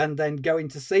 and then going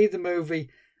to see the movie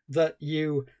that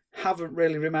you haven't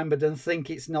really remembered and think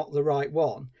it's not the right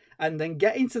one, and then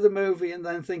getting to the movie and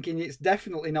then thinking it's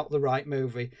definitely not the right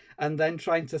movie, and then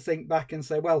trying to think back and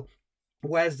say, well,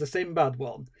 where's the Sinbad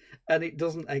one? And it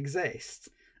doesn't exist.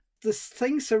 The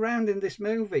things surrounding this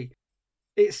movie,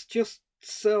 it's just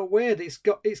so weird.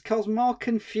 It's caused more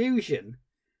confusion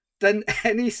than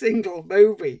any single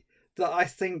movie that I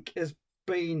think has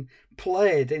been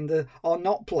played or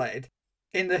not played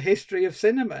in the history of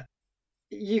cinema.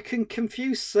 You can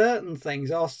confuse certain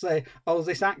things or say, oh,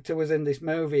 this actor was in this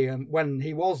movie and when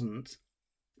he wasn't.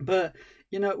 But,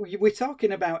 we're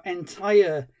talking about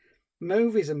entire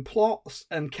movies and plots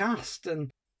and cast,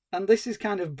 and this is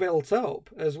kind of built up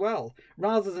as well,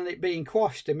 rather than it being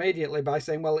quashed immediately by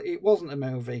saying, well, it wasn't a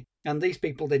movie and these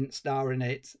people didn't star in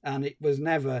it and it was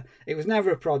never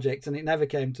a project and it never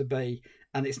came to be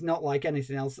and it's not like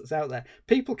anything else that's out there.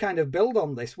 People kind of build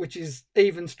on this, which is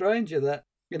even stranger, that,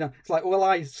 it's like, well,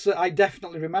 I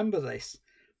definitely remember this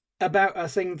about a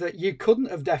thing that you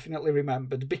couldn't have definitely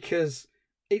remembered because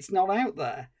it's not out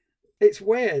there. It's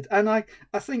weird. And I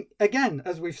think, again,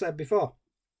 as we've said before,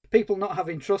 people not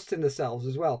having trust in themselves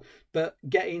as well, but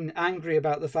getting angry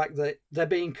about the fact that they're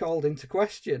being called into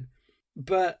question.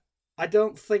 But I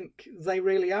don't think they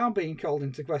really are being called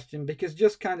into question, because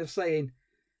just kind of saying,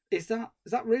 is that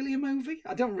really a movie?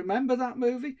 I don't remember that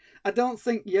movie. I don't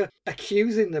think you're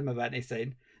accusing them of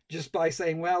anything just by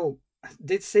saying, well,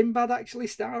 did Sinbad actually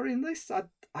star in this?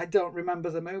 I don't remember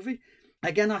the movie.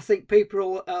 Again, I think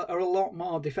people are a lot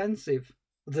more defensive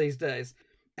these days.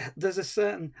 There's a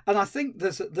certain, and I think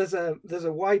there's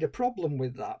a wider problem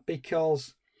with that,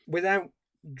 because without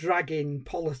dragging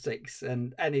politics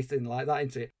and anything like that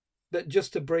into it, but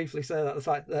just to briefly say that the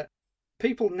fact that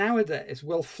people nowadays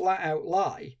will flat out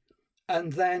lie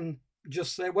and then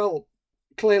just say, well,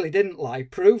 clearly didn't lie,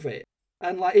 prove it.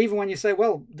 And like, even when you say,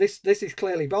 well, this is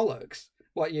clearly bollocks,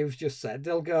 what you've just said,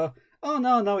 they'll go, oh,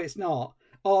 no, it's not.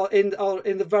 Or in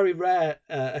the very rare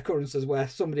occurrences where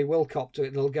somebody will cop to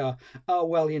it, they'll go, oh,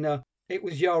 well, it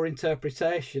was your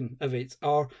interpretation of it,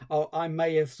 or I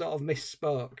may have sort of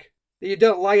misspoke. You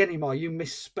don't lie anymore, you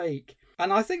misspeak.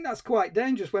 And I think that's quite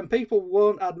dangerous when people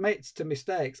won't admit to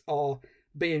mistakes or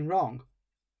being wrong.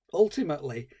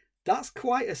 Ultimately, that's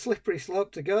quite a slippery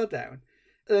slope to go down.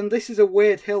 And this is a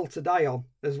weird hill to die on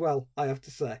as well, I have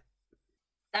to say.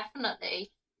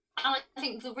 Definitely. And I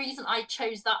think the reason I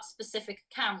chose that specific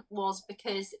account was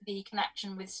because the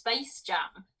connection with Space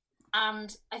Jam.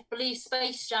 And I believe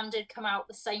Space Jam did come out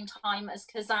the same time as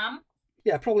Kazaam.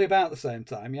 Yeah, probably about the same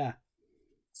time, yeah.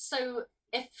 So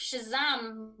if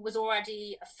Shazam was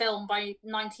already a film by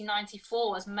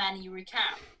 1994, as many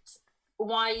recount,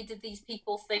 why did these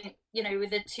people think,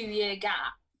 with a 2-year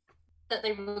gap, that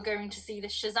they were going to see the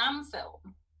Shazam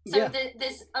film? So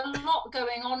there's a lot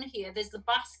going on here. There's the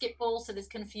basketball, so there's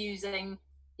confusing,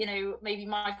 maybe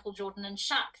Michael Jordan and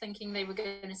Shaq thinking they were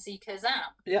going to see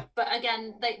Kazaam. Yeah. But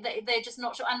again, they're just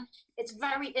not sure. And it's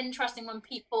very interesting when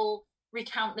people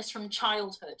recount this from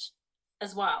childhood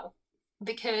as well,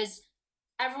 because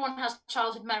everyone has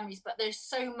childhood memories, but there's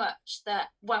so much that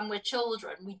when we're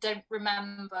children, we don't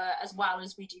remember as well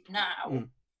as we do now.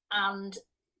 And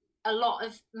a lot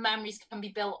of memories can be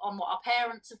built on what our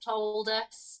parents have told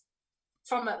us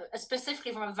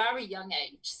specifically from a very young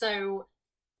age. So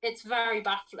it's very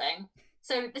baffling.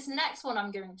 So this next one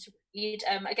I'm going to read,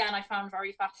 again, I found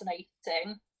very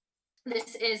fascinating.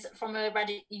 This is from a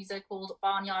Reddit user called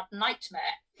Barnyard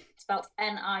Nightmare, spelled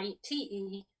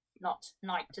Nite, not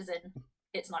night as in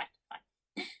it's night.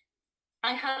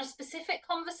 I had a specific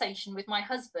conversation with my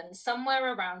husband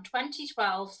somewhere around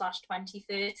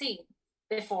 2012/2013,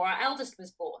 before our eldest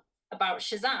was born, about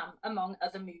Shazam, among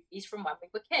other movies from when we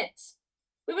were kids.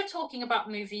 We were talking about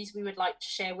movies we would like to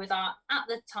share with our, at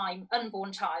the time,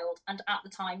 unborn child, and at the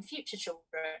time, future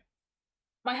children.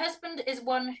 My husband is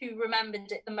one who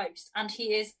remembered it the most, and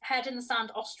he is head in the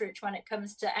sand ostrich when it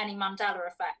comes to any Mandela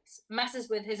effects, messes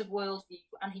with his worldview,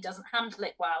 and he doesn't handle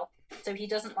it well, so he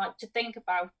doesn't like to think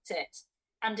about it,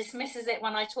 and dismisses it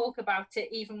when I talk about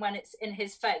it, even when it's in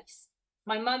his face.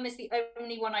 My mum is the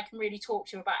only one I can really talk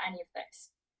to about any of this.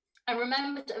 I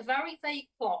remembered a very vague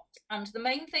plot, and the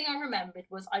main thing I remembered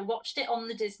was I watched it on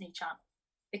the Disney Channel,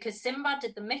 because Sinbad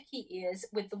did the Mickey ears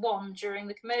with the wand during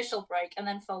the commercial break and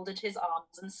then folded his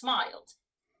arms and smiled.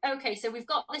 Okay, so we've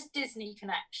got this Disney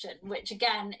connection, which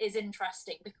again is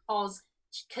interesting because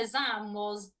Kazaam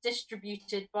was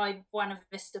distributed by Buena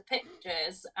Vista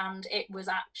Pictures, and it was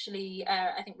actually,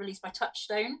 I think, released by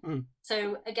Touchstone.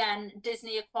 So again,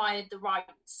 Disney acquired the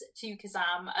rights to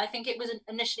Kazaam. I think it was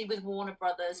initially with Warner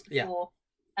Brothers before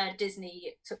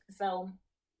Disney took the film.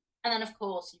 And then, of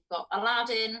course, you've got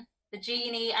Aladdin, the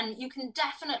genie, and you can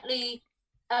definitely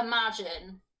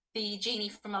imagine the genie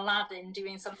from Aladdin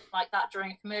doing something like that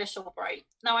during a commercial break.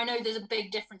 Now, I know there's a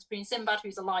big difference between Sinbad,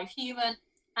 who's a live human,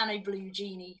 and a blue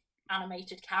genie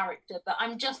animated character, but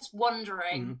I'm just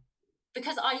wondering,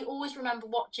 because I always remember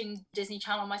watching Disney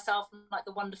Channel myself, and like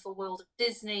The Wonderful World of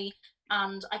Disney,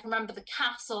 and I can remember the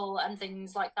castle and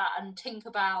things like that, and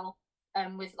Tinkerbell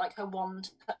with like her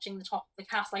wand touching the top of the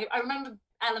castle. I remember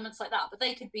elements like that, but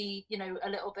they could be, a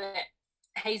little bit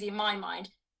hazy in my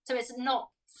mind. So it's not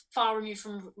far removed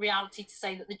from reality to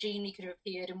say that the genie could have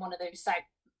appeared in one of those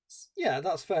segments. Yeah,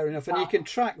 that's fair enough. And you can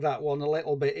track that one a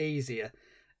little bit easier,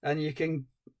 and you can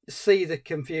see the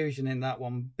confusion in that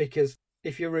one, because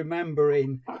if you're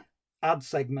remembering ad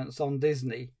segments on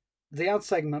Disney, the ad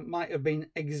segment might have been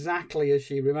exactly as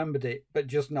she remembered it, but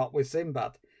just not with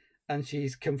Sinbad. And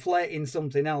she's conflating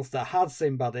something else that had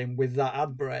Sinbad in with that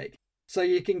ad break. So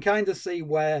you can kind of see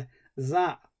where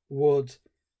that would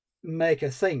make her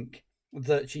think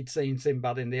that she'd seen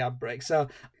Sinbad in the ad break. So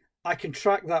I can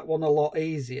track that one a lot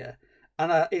easier.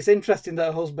 And it's interesting that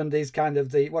her husband is kind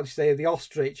of the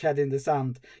ostrich head in the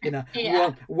sand,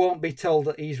 won't be told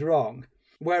that he's wrong.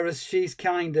 Whereas she's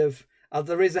kind of,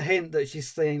 there is a hint that she's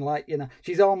saying,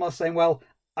 she's almost saying, well,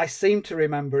 I seem to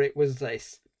remember it was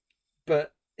this.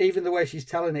 But even the way she's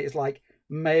telling it is like,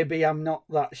 maybe I'm not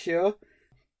that sure.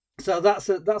 So that's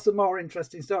a more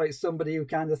interesting story. It's somebody who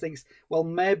kind of thinks, well,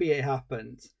 maybe it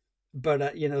happened,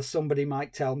 but, somebody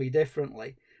might tell me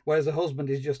differently. Whereas the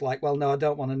husband is just like, well, no, I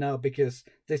don't want to know because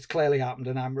this clearly happened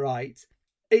and I'm right.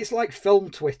 It's like film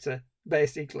Twitter,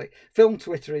 basically. Film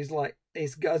Twitter is like,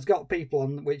 has got people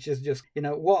on which is just,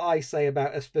 what I say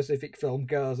about a specific film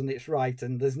goes and it's right.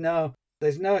 And there's no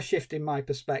shift in my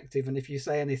perspective. And if you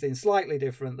say anything slightly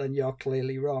different, then you're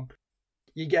clearly wrong.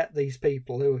 You get these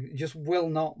people who just will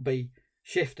not be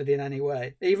shifted in any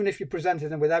way. Even if you presented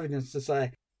them with evidence to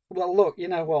say, well, look, you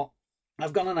know what?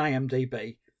 I've got an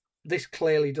IMDb. This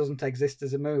clearly doesn't exist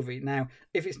as a movie. Now,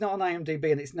 if it's not on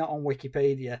IMDb and it's not on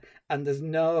Wikipedia and there's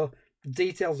no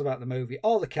details about the movie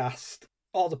or the cast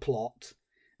or the plot,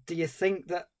 do you think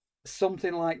that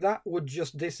something like that would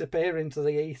just disappear into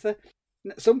the ether?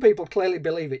 Some people clearly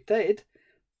believe it did,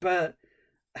 but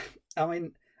I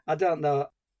mean, I don't know.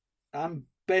 I'm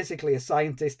basically a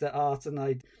scientist at heart, and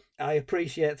I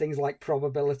appreciate things like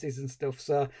probabilities and stuff.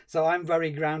 So I'm very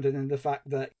grounded in the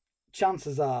fact that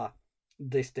chances are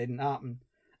this didn't happen.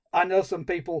 I know some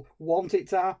people want it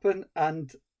to happen,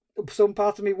 and some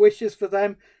part of me wishes for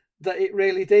them that it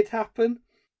really did happen.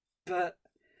 But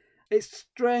it's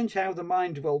strange how the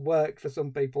mind will work for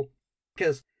some people,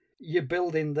 because you're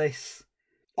building this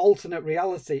alternate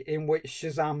reality in which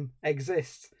Shazam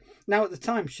exists. Now, at the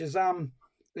time, Shazam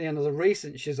the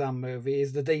recent Shazam movie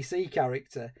is the DC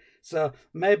character. So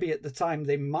maybe at the time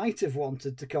they might have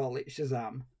wanted to call it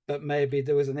Shazam, but maybe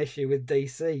there was an issue with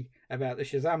DC about the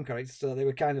Shazam character. So they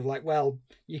were kind of like, well,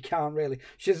 you can't really.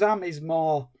 Shazam is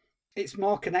more, it's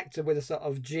more connected with a sort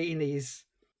of genie's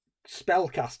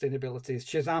spellcasting abilities.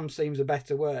 Shazam seems a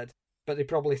better word, but they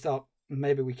probably thought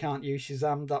maybe we can't use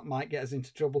Shazam, that might get us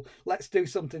into trouble. Let's do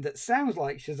something that sounds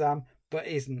like Shazam but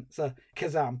isn't. So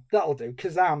Kazaam, that'll do.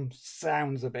 Kazaam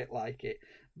sounds a bit like it.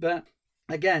 But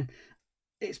again,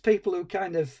 it's people who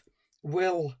kind of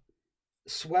will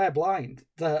swear blind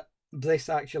that this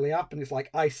actually happened. It's like,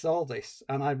 I saw this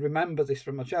and I remember this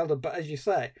from my childhood. But as you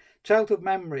say, childhood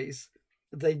memories,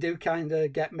 they do kind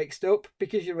of get mixed up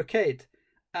because you're a kid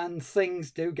and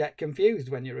things do get confused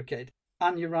when you're a kid.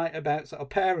 And you're right about sort of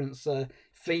parents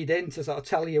feed in to sort of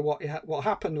tell you what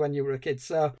happened when you were a kid.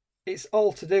 So it's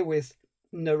all to do with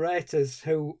narrators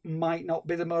who might not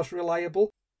be the most reliable.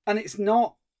 And it's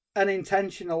not an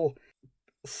intentional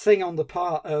thing on the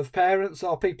part of parents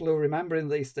or people who are remembering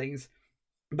these things.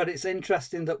 But it's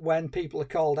interesting that when people are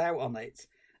called out on it,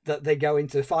 that they go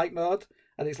into fight mode.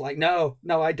 And it's like, no,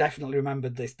 I definitely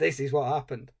remembered this. This is what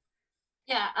happened.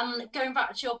 Yeah, and going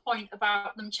back to your point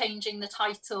about them changing the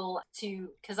title to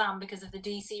Kazaam because of the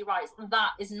DC rights, that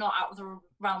is not out of the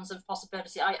realms of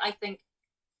possibility. I think,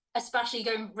 especially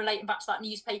relating back to that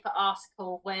newspaper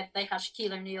article where they had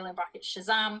Shaquille O'Neal in brackets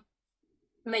Shazam,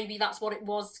 maybe that's what it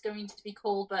was going to be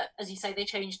called, but as you say, they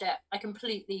changed it. I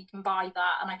completely can buy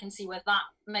that, and I can see where that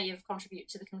may have contributed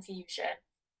to the confusion.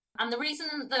 And the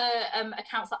reason the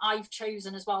accounts that I've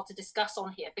chosen as well to discuss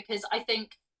on here, because I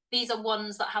think these are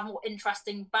ones that have more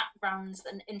interesting backgrounds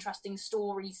and interesting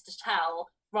stories to tell,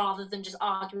 rather than just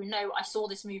arguing, no, I saw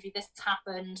this movie, this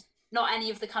happened. Not any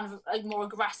of the kind of more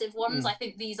aggressive ones. I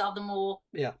think these are the more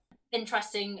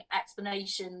interesting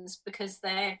explanations because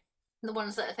they're the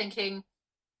ones that are thinking,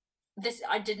 this,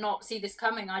 I did not see this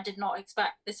coming. I did not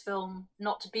expect this film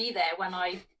not to be there when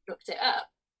I looked it up.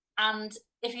 And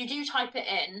if you do type it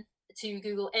in to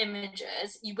Google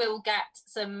Images, you will get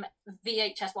some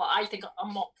VHS, well, I think are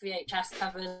mock VHS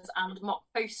covers and mock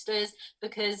posters,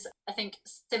 because I think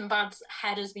Sinbad's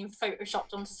head has been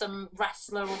photoshopped onto some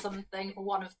wrestler or something for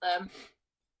one of them.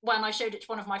 When I showed it to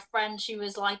one of my friends, she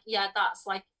was like, yeah, that's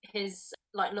like his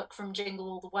like look from Jingle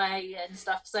All the Way and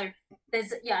stuff. So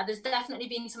there's definitely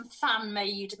been some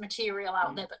fan-made material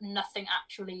out there, but nothing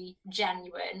actually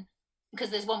genuine. Because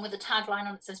there's one with a tagline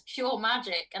on it says pure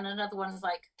magic, and another one's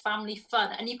like family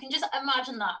fun, and you can just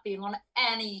imagine that being on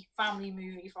any family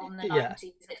movie from the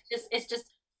 90s. It's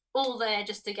just all there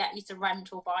just to get you to rent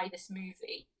or buy this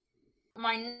movie.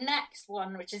 My next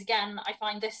one, which is again, I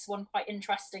find this one quite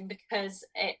interesting because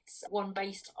it's one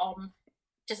based on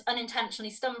just unintentionally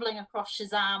stumbling across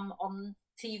Shazam on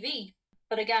TV.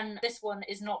 But again, this one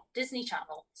is not Disney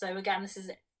Channel. So again, this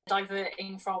is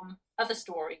diverting from other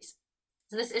stories.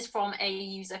 So this is from a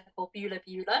user called Beulah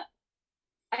Beulah.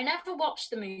 I never watched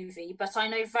the movie, but I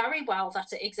know very well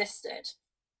that it existed.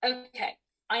 Okay,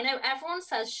 I know everyone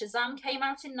says Shazam came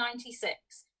out in 96,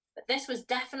 but this was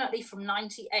definitely from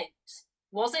 98.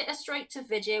 Was it a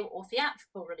straight-to-video or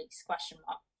theatrical release, ?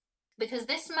 Because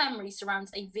this memory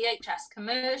surrounds a VHS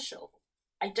commercial.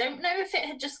 I don't know if it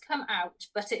had just come out,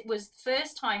 but it was the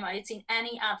first time I had seen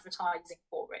any advertising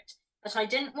for it. But I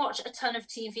didn't watch a ton of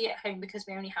TV at home because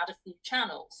we only had a few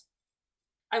channels.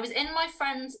 I was in my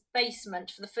friend's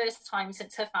basement for the first time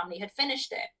since her family had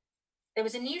finished it. There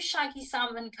was a new shaggy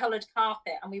salmon-coloured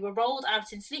carpet and we were rolled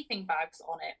out in sleeping bags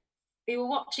on it. We were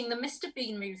watching the Mr.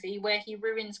 Bean movie where he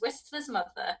ruins Whistler's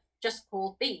mother, just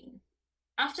called Bean.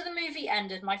 After the movie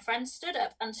ended, my friend stood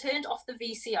up and turned off the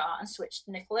VCR and switched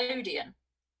to Nickelodeon.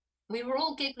 We were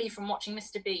all giggly from watching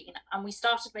Mr. Bean and we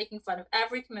started making fun of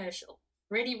every commercial,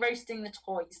 really roasting the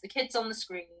toys, the kids on the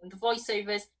screen, the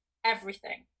voiceovers,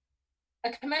 everything.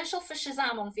 A commercial for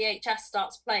Shazam on VHS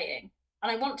starts playing,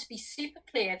 and I want to be super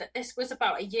clear that this was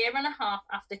about a year and a half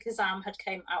after Kazaam had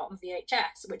come out on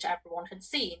VHS, which everyone had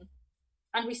seen.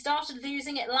 And we started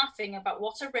losing it laughing about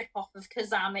what a rip-off of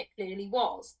Kazaam it clearly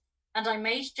was. And I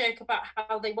made a joke about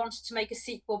how they wanted to make a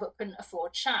sequel but couldn't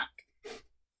afford Shaq.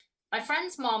 My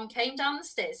friend's mom came down the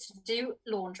stairs to do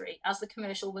laundry as the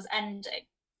commercial was ending,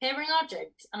 hearing our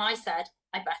jokes, and I said,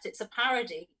 I bet it's a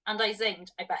parody, and I zinged,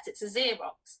 I bet it's a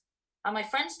Xerox. And my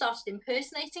friend started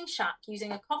impersonating Shaq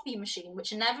using a copy machine,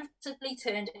 which inevitably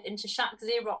turned into Shaq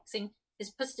Xeroxing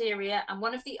his posterior, and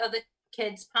one of the other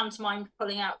kids pantomimed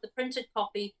pulling out the printed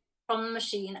copy from the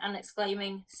machine and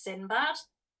exclaiming, Sinbad?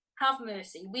 Have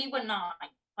mercy, we were 9.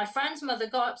 My friend's mother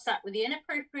got upset with the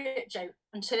inappropriate joke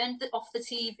and turned off the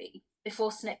TV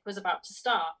before Snick was about to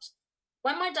start.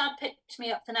 When my dad picked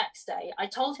me up the next day, I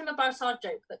told him about our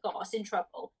joke that got us in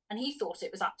trouble, and he thought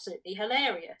it was absolutely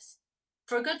hilarious.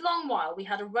 For a good long while, we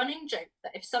had a running joke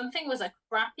that if something was a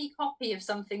crappy copy of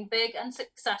something big and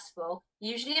successful,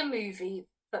 usually a movie,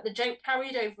 but the joke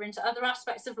carried over into other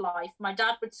aspects of life, my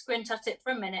dad would squint at it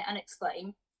for a minute and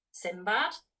exclaim,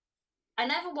 Sinbad? I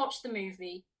never watched the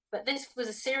movie, but this was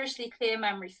a seriously clear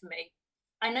memory for me.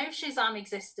 I know Shazam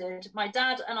existed. My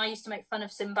dad and I used to make fun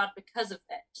of Sinbad because of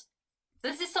it.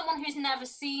 This is someone who's never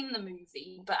seen the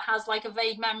movie, but has like a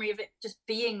vague memory of it just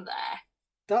being there.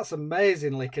 That's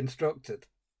amazingly constructed,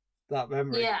 that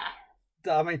memory. Yeah.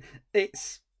 I mean,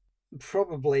 it's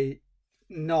probably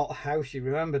not how she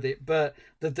remembered it, but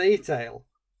the detail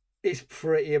is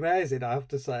pretty amazing, I have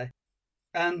to say.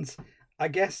 And I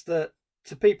guess that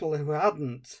to people who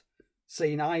hadn't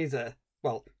seen either,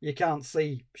 well, you can't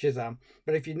see Shazam,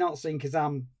 but if you've not seen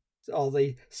Kazam or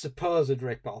the supposed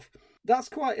rip-off, that's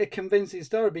quite a convincing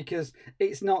story, because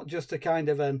it's not just a kind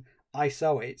of an I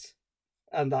saw it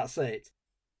and that's it.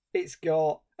 It's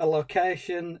got a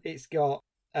location, it's got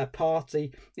a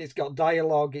party, it's got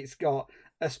dialogue, it's got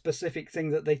a specific thing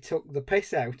that they took the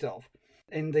piss out of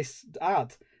in this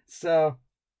ad. So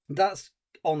that's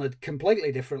on a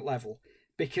completely different level,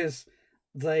 because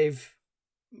they've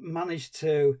managed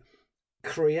to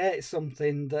create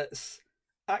something that's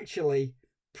actually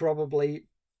probably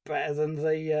better than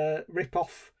the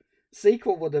rip-off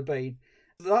sequel would have been.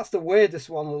 That's the weirdest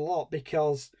one of the lot,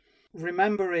 because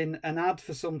remembering an ad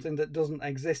for something that doesn't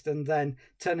exist and then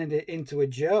turning it into a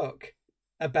joke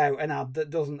about an ad that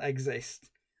doesn't exist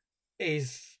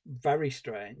is very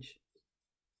strange.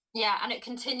 Yeah, and it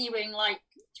continuing like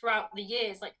throughout the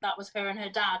years, like that was her and her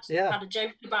dad had a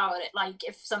joke about it, like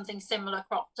if something similar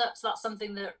cropped up. So that's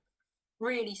something that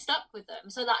really stuck with them.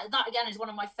 So that again is one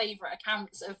of my favourite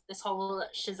accounts of this whole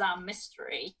Shazam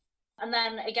mystery. And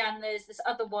then again, there's this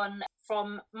other one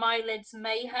from Mylid's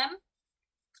Mayhem,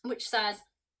 which says,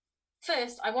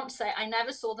 first, I want to say I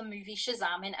never saw the movie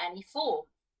Shazam in any form.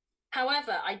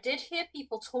 However, I did hear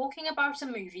people talking about a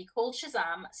movie called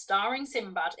Shazam starring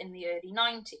Sinbad in the early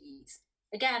 90s.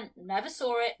 Again, never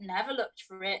saw it, never looked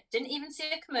for it, didn't even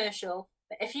see a commercial.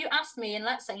 But if you asked me in,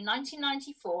 let's say,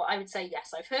 1994, I would say,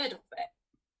 yes, I've heard of it.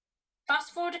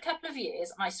 Fast forward a couple of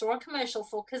years, and I saw a commercial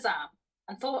for Kazaam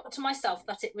and thought to myself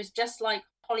that it was just like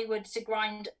Hollywood to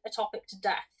grind a topic to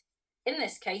death. In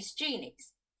this case,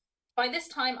 genies. By this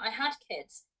time, I had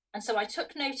kids, and so I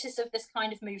took notice of this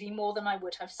kind of movie more than I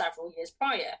would have several years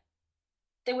prior.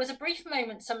 There was a brief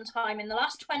moment sometime in the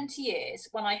last 20 years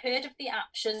when I heard of the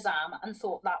app Shazam and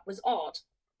thought that was odd.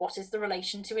 What is the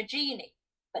relation to a genie?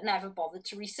 But never bothered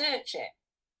to research it.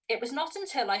 It was not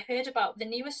until I heard about the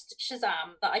newest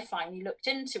Shazam that I finally looked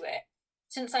into it.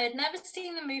 Since I had never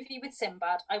seen the movie with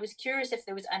Sinbad, I was curious if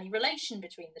there was any relation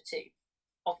between the two.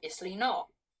 Obviously not.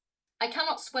 I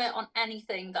cannot swear on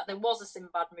anything that there was a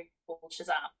Sinbad movie called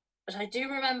Shazam, but I do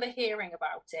remember hearing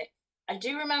about it. I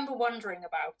do remember wondering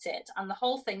about it, and the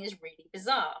whole thing is really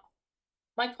bizarre.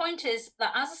 My point is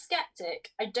that as a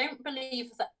skeptic, I don't believe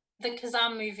that the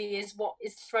Kazaam movie is what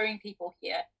is throwing people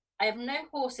here. I have no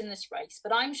horse in this race,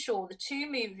 but I'm sure the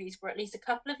two movies were at least a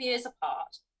couple of years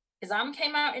apart. Kazaam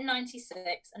came out in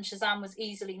 96 and Shazam was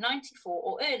easily 94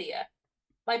 or earlier.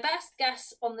 My best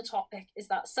guess on the topic is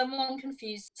that someone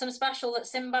confused some special that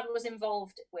Sinbad was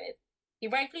involved with. He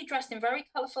regularly dressed in very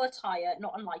colourful attire,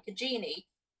 not unlike a genie.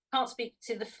 Can't speak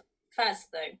to the fez,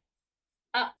 though.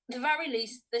 At the very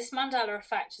least, this Mandela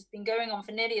effect has been going on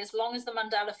for nearly as long as the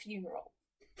Mandela funeral.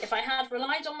 If I had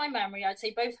relied on my memory, I'd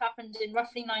say both happened in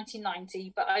roughly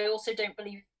 1990, but I also don't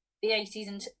believe the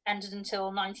 80s ended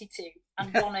until 92,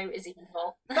 and Bono is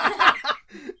evil.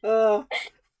 I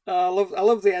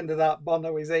love the end of that.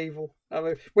 Bono is evil.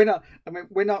 We're not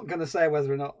going to say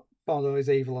whether or not Bono is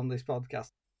evil on this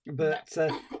podcast, but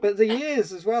but the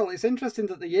years as well. It's interesting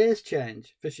that the years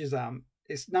change for Shazam.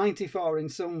 It's 94 in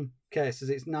some cases.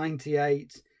 It's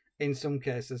 98 in some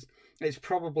cases. It's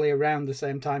probably around the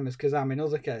same time as Kazaam in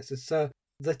other cases. So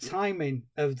the timing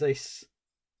of this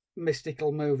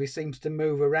mystical movie seems to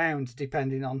move around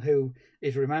depending on who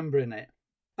is remembering it.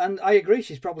 And I agree,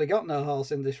 she's probably got no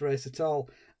horse in this race at all.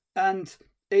 And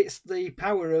it's the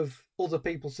power of other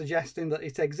people suggesting that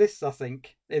it exists, I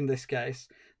think, in this case,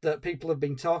 that people have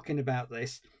been talking about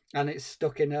this and it's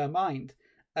stuck in her mind.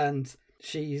 And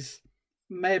she's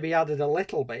maybe added a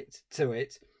little bit to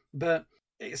it, but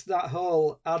it's that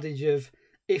whole adage of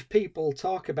if people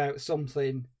talk about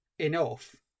something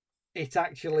enough, it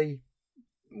actually,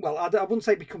 well, I wouldn't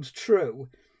say it becomes true,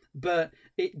 but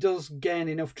it does gain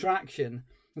enough traction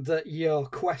that you're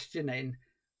questioning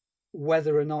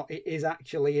whether or not it is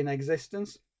actually in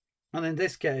existence. And in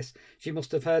this case, she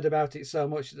must have heard about it so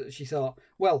much that she thought,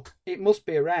 well, it must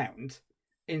be around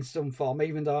in some form,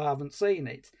 even though I haven't seen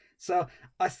it. So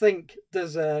I think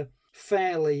there's a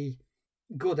fairly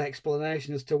good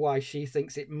explanation as to why she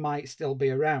thinks it might still be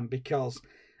around, because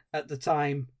at the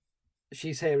time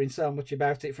she's hearing so much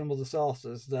about it from other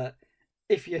sources that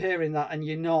if you're hearing that and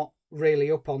you're not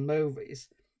really up on movies,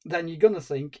 then you're going to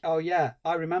think, oh yeah,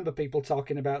 I remember people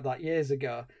talking about that years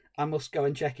ago. I must go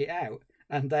and check it out.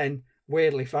 And then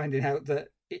weirdly finding out that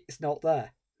it's not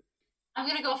there. I'm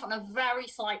going to go off on a very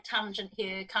slight tangent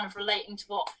here, kind of relating to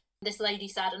what this lady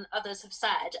said and others have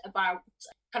said about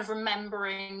kind of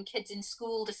remembering kids in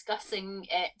school discussing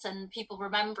it and people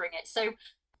remembering it. So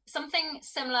something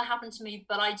similar happened to me,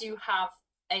 but I do have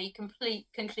a complete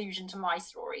conclusion to my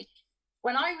story.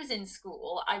 When I was in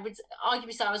school, I would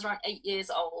arguably say I was around 8 years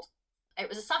old. It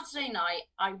was a Saturday night.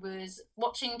 I was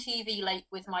watching TV late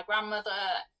with my grandmother.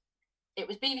 It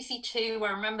was BBC Two,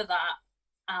 I remember that.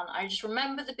 And I just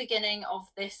remember the beginning of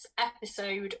this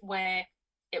episode where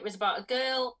it was about a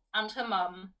girl and her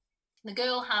mum. The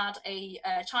girl had a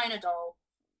China doll,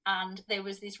 and there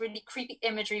was this really creepy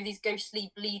imagery of these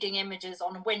ghostly bleeding images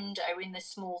on a window in this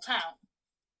small town.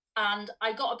 And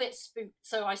I got a bit spooked,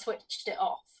 so I switched it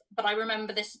off. But I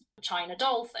remember this China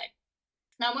doll thing.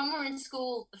 Now, when we were in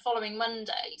school the following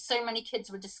Monday, so many kids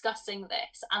were discussing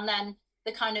this, and then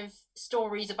the kind of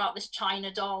stories about this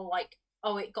China doll, like,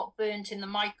 oh, it got burnt in the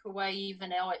microwave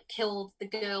and oh, it killed the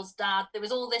girl's dad. There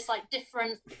was all this like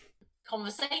different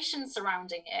conversation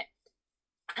surrounding it.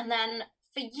 And then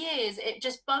for years, it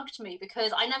just bugged me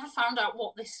because I never found out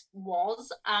what this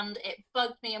was, and it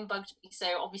bugged me and bugged me. So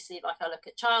obviously, like I look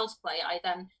at Child's Play, I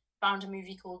then found a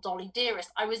movie called Dolly Dearest.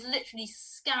 I was literally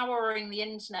scouring the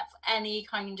internet for any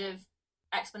kind of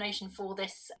explanation for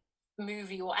this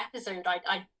movie or episode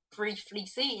I'd briefly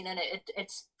seen, and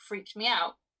it freaked me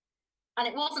out. And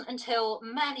it wasn't until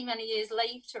many, many years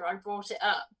later I brought it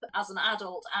up as an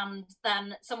adult, and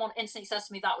then someone instantly says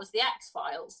to me that was the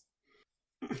X-Files.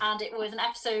 And it was an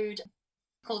episode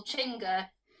called Chinga,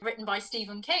 written by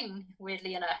Stephen King,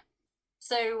 weirdly enough.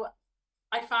 So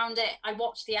I found it, I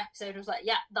watched the episode, I was like,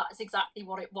 yeah, that's exactly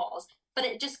what it was. But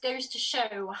it just goes to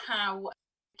show how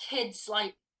kids,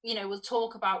 like, you know, will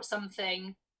talk about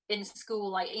something in school,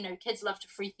 like, you know, kids love to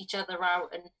freak each other out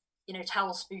and, you know,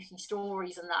 tell spooky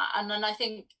stories and that. And then I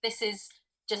think this is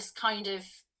just kind of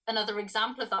another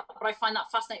example of that. But I find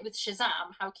that fascinating with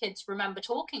Shazam, how kids remember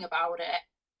talking about it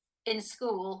in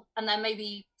school, and then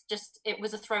maybe just it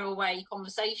was a throwaway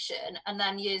conversation, and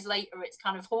then years later it's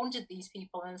kind of haunted these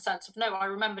people in the sense of, no, I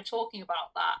remember talking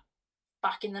about that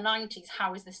back in the 90s.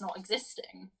 How is this not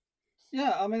existing?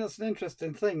 Yeah, I mean, that's an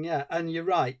interesting thing, yeah. And you're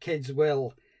right, kids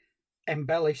will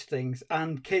embellish things,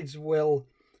 and kids will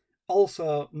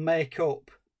also make up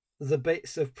the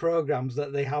bits of programs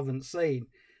that they haven't seen.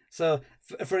 So,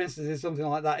 for instance, in something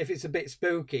like that, if it's a bit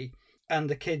spooky and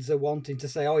the kids are wanting to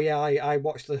say, oh yeah, I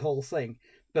watched the whole thing,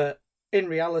 but in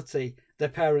reality, their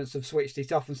parents have switched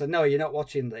it off and said, no, you're not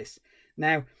watching this.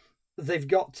 Now, they've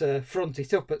got to front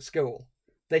it up at school.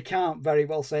 They can't very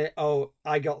well say, oh,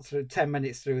 I got through 10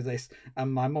 minutes through this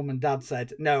and my mum and dad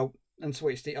said no and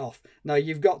switched it off. No,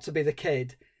 you've got to be the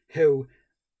kid who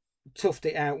toughed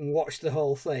it out and watched the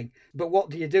whole thing. But what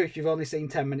do you do if you've only seen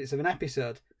 10 minutes of an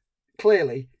episode?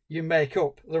 Clearly, you make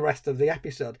up the rest of the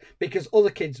episode because other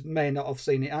kids may not have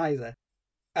seen it either.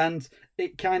 And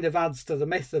it kind of adds to the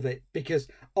myth of it because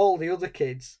all the other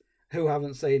kids who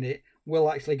haven't seen it will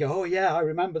actually go, oh yeah, I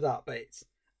remember that bit.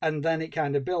 And then it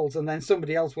kind of builds, and then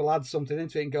somebody else will add something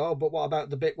into it and go, oh, but what about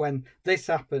the bit when this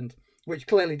happened? Which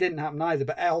clearly didn't happen either,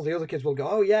 but all the other kids will go,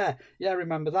 oh yeah, I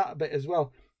remember that bit as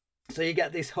well. So you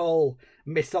get this whole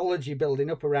mythology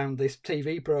building up around this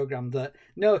TV program that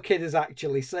no kid has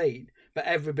actually seen, but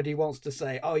everybody wants to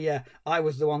say, oh yeah, I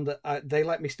was the one that they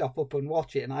let me stop up and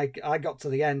watch it, and I got to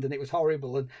the end and it was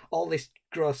horrible and all this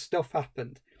gross stuff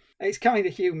happened. It's kind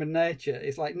of human nature.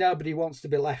 It's like nobody wants to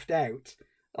be left out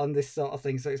on this sort of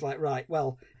thing. So it's like, right,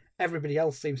 well, everybody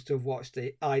else seems to have watched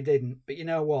it. I didn't. But you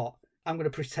know what? I'm going to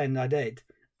pretend I did.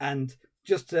 And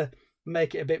just to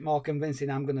make it a bit more convincing,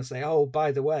 I'm going to say, oh,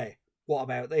 by the way, what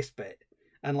about this bit?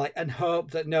 And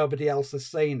hope that nobody else has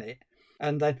seen it.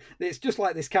 And then it's just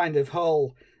like this kind of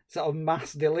whole sort of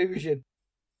mass delusion.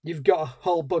 You've got a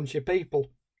whole bunch of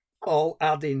people all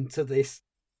adding to this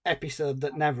episode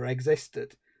that never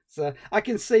existed. So I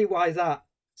can see why that,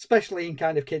 especially in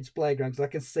kind of kids' playgrounds, I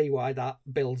can see why that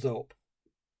builds up.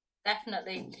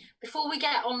 Definitely. Before we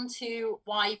get on to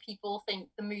why people think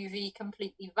the movie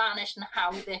completely vanished and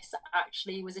how this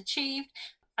actually was achieved,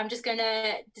 I'm just going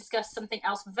to discuss something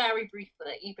else very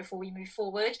briefly before we move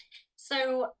forward.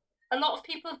 So a lot of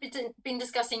people have been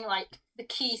discussing like the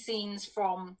key scenes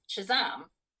from Shazam,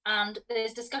 and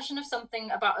there's discussion of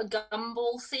something about a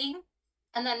gumball scene,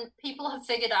 and then people have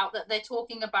figured out that they're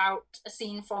talking about a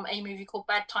scene from a movie called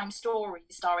Bedtime Stories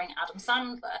starring Adam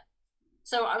Sandler.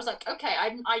 So I was like, okay,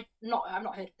 I've not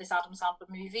heard of this Adam Sandler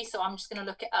movie, so I'm just going to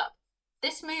look it up.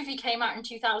 This movie came out in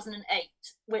 2008,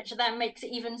 which then makes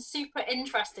it even super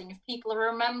interesting if people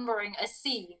are remembering a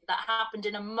scene that happened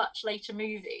in a much later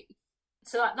movie.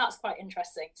 So that's quite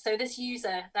interesting. So this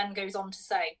user then goes on to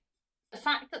say, the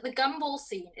fact that the gumball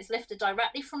scene is lifted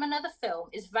directly from another film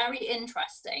is very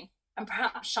interesting and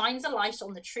perhaps shines a light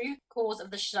on the true cause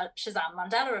of the Shazam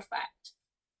Mandela effect.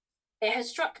 It has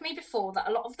struck me before that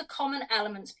a lot of the common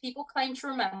elements people claim to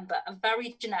remember are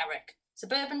very generic.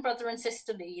 Suburban brother and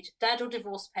sister lead, dead or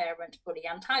divorced parent, bully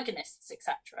antagonists,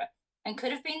 etc., and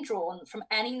could have been drawn from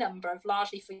any number of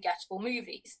largely forgettable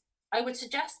movies. I would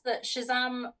suggest that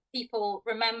Shazam people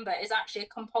remember is actually a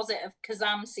composite of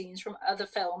Kazaam scenes from other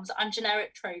films and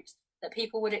generic tropes that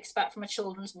people would expect from a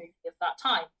children's movie of that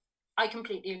time. I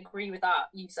completely agree with that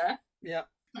user. Yeah.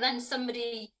 And then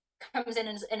somebody comes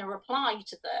in a reply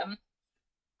to them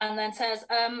and then says,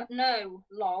 no,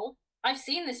 lol, I've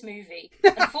seen this movie,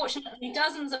 unfortunately,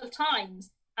 dozens of times,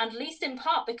 and least in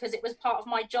part because it was part of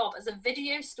my job as a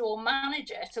video store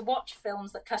manager to watch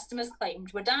films that customers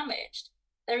claimed were damaged.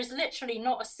 There is literally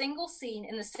not a single scene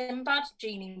in the Sinbad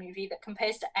Genie movie that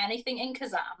compares to anything in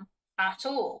Kazaam at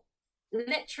all.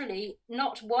 Literally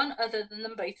not one other than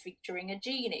them both featuring a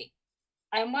genie.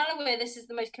 I am well aware this is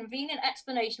the most convenient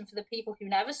explanation for the people who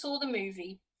never saw the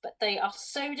movie, but they are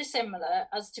so dissimilar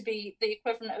as to be the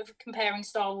equivalent of comparing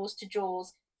Star Wars to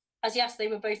Jaws, as yes, they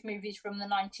were both movies from the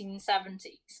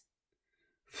 1970s.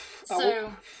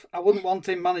 So I wouldn't want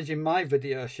him managing my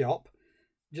video shop.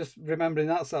 Just remembering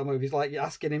that sort of movies, like you're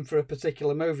asking him for a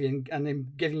particular movie and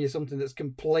him giving you something that's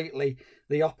completely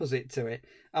the opposite to it.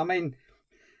 I mean,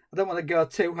 I don't want to go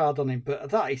too hard on him, but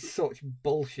that is such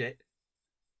bullshit.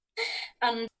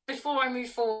 And before I move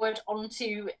forward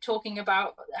onto talking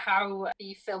about how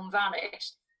the film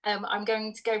vanished, I'm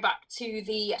going to go back to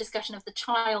the discussion of the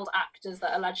child actors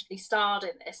that allegedly starred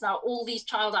in this. Now, all these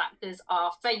child actors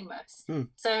are famous.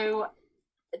 So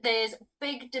there's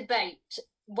big debate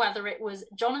whether it was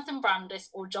Jonathan Brandis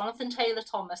or Jonathan Taylor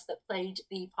Thomas that played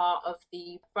the part of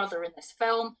the brother in this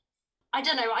film. I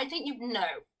don't know. I think you'd know.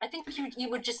 I think you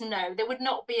would just know. There would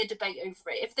not be a debate over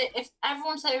it. If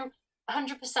everyone's so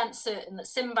 100% certain that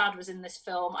Sinbad was in this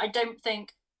film, I don't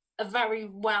think a very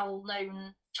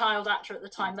well-known child actor at the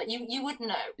time that you would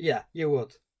know. Yeah, you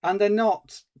would. And they're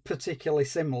not particularly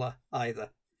similar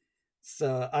either.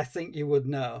 So I think you would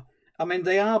know. I mean,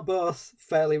 they are both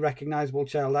fairly recognisable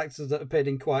child actors that appeared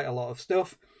in quite a lot of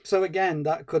stuff. So again,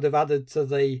 that could have added to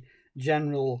the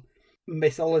general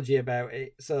mythology about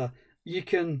it. So you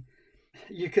can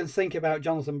think about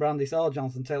Jonathan Brandis or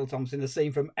Jonathan Taylor Thomas in a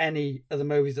scene from any of the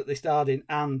movies that they starred in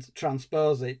and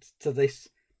transpose it to this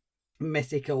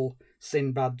mythical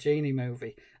Sinbad Genie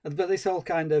movie. But this whole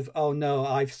kind of, oh no,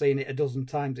 I've seen it a dozen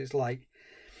times, it's like,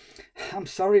 I'm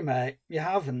sorry, mate, you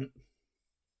haven't.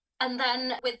 And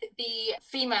then with the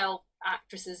female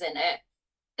actresses in it,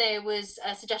 there was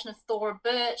a suggestion of Thora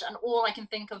Birch, and all I can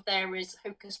think of there is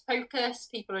Hocus Pocus.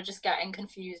 People are just getting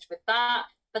confused with that.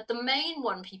 But the main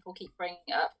one people keep bringing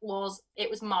up was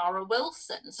Mara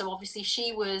Wilson. So obviously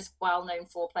she was well known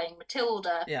for playing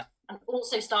Matilda, yeah, and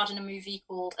also starred in a movie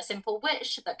called A Simple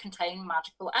Witch that contained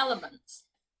magical elements.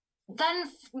 Then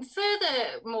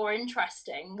further more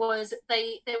interesting was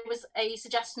there was a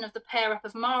suggestion of the pair up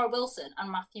of Mara Wilson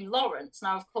and Matthew Lawrence.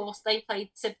 Now, of course, they played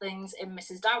siblings in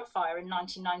Mrs. Doubtfire in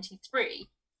 1993.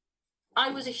 I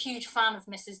was a huge fan of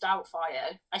Mrs.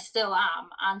 Doubtfire. I still am.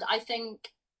 And I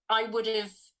think I would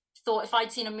have thought if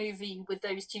I'd seen a movie with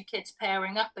those two kids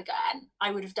pairing up again,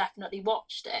 I would have definitely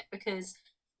watched it, because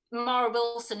Mara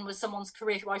Wilson was someone's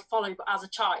career who I followed as a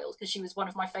child, because she was one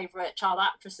of my favourite child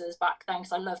actresses back then,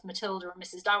 because I loved Matilda and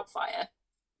Mrs. Doubtfire.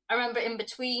 I remember in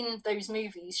between those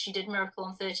movies, she did Miracle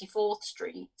on 34th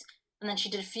Street, and then she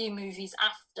did a few movies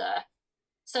after.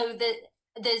 So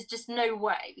there's just no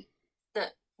way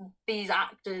that these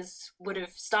actors would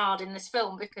have starred in this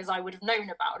film, because I would have known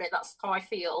about it. That's how I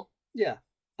feel. Yeah.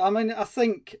 I mean, I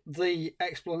think the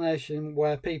explanation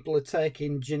where people are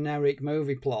taking generic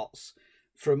movie plots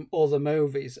from other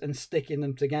movies and sticking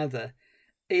them together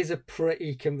is a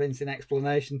pretty convincing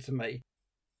explanation to me.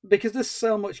 Because there's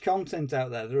so much content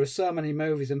out there. There are so many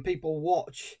movies, and people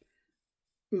watch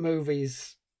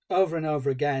movies over and over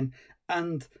again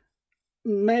and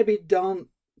maybe don't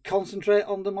concentrate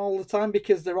on them all the time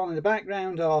because they're on in the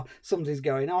background or something's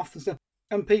going off and stuff.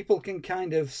 And people can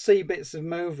kind of see bits of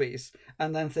movies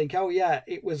and then think, oh yeah,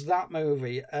 it was that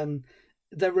movie, and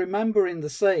they're remembering the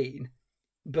scene,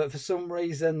 but for some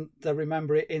reason they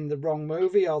remember it in the wrong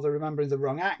movie, or they're remembering the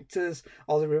wrong actors,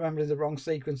 or they're remembering the wrong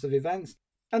sequence of events.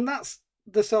 And that's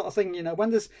the sort of thing, when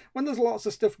there's lots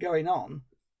of stuff going on,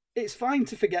 it's fine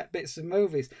to forget bits of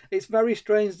movies. It's very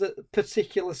strange that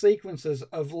particular sequences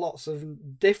of lots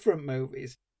of different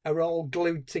movies are all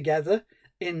glued together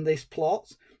in this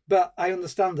plot. But I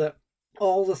understand that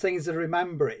all the things they're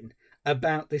remembering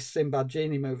about this Sinbad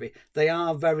Genie movie, they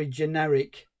are very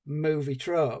generic movie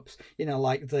tropes,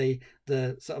 like the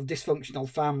sort of dysfunctional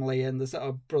family and the sort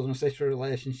of brother and sister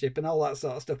relationship and all that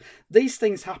sort of stuff. These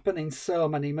things happen in so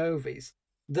many movies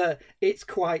that it's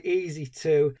quite easy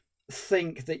to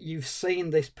think that you've seen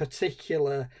this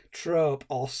particular trope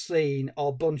or scene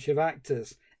or bunch of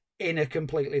actors in a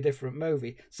completely different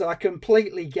movie. So I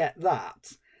completely get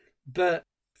that. But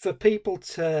for people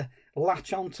to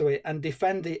latch onto it and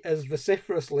defend it as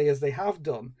vociferously as they have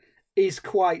done is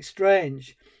quite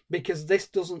strange, because this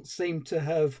doesn't seem to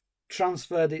have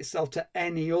transferred itself to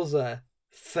any other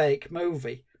fake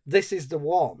movie. This is the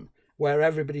one where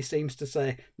everybody seems to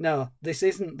say, no, this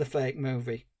isn't the fake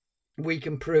movie. We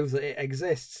can prove that it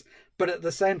exists. But at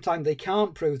the same time, they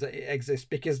can't prove that it exists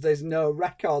because there's no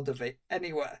record of it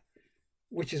anywhere,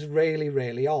 which is really,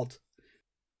 really odd.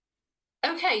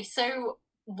 Okay, so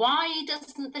why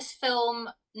doesn't this film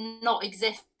not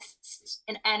exist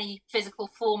in any physical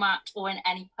format or in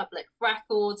any public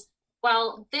records?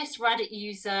 Well, this Reddit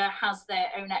user has their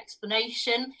own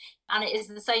explanation, and it is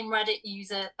the same Reddit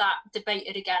user that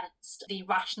debated against the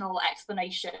rational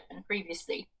explanation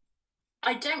previously.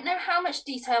 I don't know how much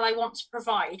detail I want to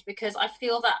provide, because I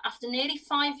feel that after nearly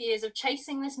 5 years of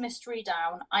chasing this mystery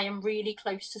down, I am really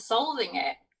close to solving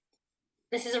it.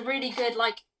 This is a really good,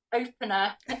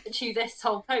 opener to this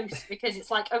whole post, because it's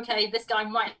like, okay, this guy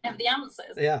might have the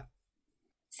answers. Yeah.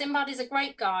 Sinbad is a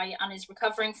great guy and is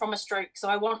recovering from a stroke, so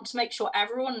I want to make sure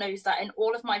everyone knows that in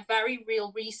all of my very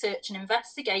real research and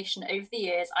investigation over the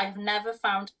years, I have never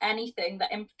found anything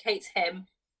that implicates him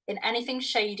in anything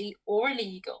shady or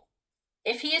illegal.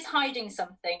 If he is hiding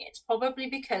something, it's probably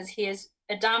because he has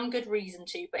a damn good reason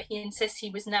to, but he insists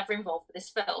he was never involved with this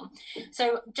film.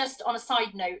 So just on a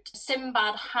side note,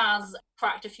 Sinbad has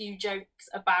cracked a few jokes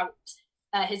about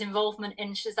his involvement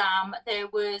in Shazam. There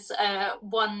was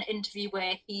one interview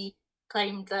where he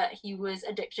claimed that he was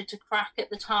addicted to crack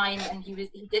at the time, and he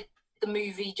did the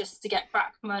movie just to get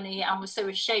crack money and was so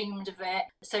ashamed of it.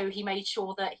 So he made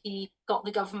sure that he got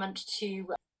the government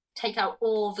to take out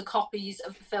all the copies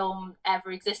of the film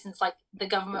ever existence. Like, the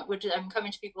government would come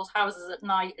into people's houses at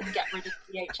night and get rid of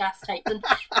VHS tapes. And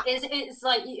it's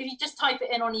like, if you just type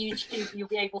it in on YouTube, you'll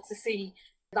be able to see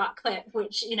that clip,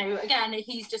 which, again,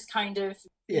 he's just kind of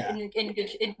in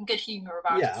good humour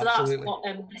about it. So absolutely.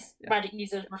 That's what this Reddit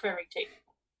user is referring to.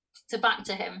 So back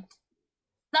to him.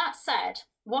 That said,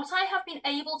 what I have been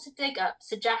able to dig up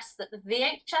suggests that the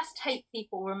VHS tape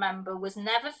people remember was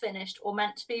never finished or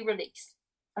meant to be released,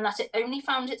 and that it only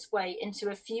found its way into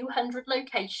a few hundred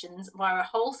locations via a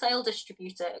wholesale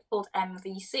distributor called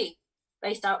MVC,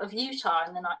 based out of Utah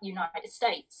in the United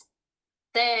States.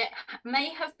 There may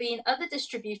have been other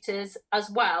distributors as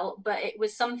well, but it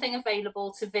was something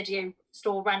available to video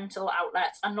store rental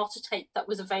outlets and not a tape that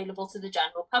was available to the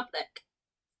general public.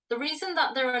 The reason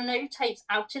that there are no tapes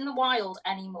out in the wild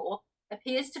anymore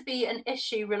appears to be an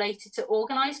issue related to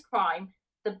organised crime,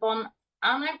 the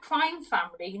Bonanno crime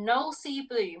family, Noel C.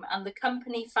 Bloom, and the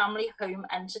company Family Home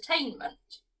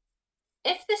Entertainment.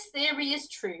 If this theory is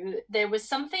true, there was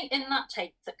something in that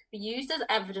tape that could be used as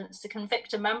evidence to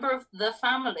convict a member of the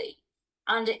family,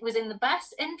 and it was in the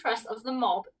best interest of the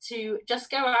mob to just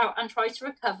go out and try to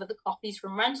recover the copies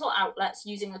from rental outlets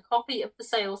using a copy of the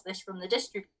sales list from the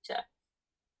distributor.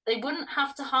 They wouldn't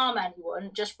have to harm anyone,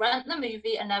 just rent the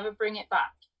movie and never bring it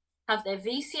back, have their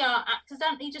VCR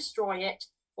accidentally destroy it,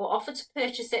 or offer to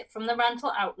purchase it from the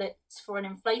rental outlets for an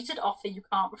inflated offer you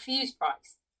can't refuse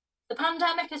price. The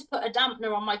pandemic has put a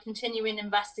dampener on my continuing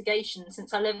investigation,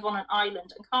 since I live on an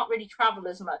island and can't really travel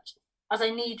as much as I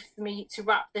need for me to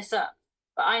wrap this up,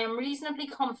 but I am reasonably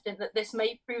confident that this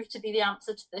may prove to be the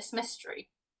answer to this mystery.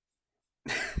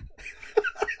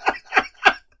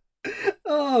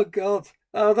 Oh God!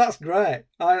 Oh, that's great.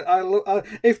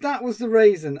 If that was the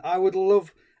reason, I would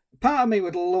love. Part of me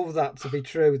would love that to be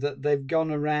true, that they've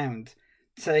gone around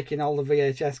taking all the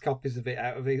VHS copies of it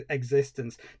out of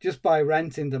existence just by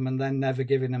renting them and then never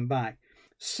giving them back.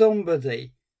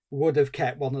 Somebody would have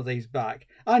kept one of these back.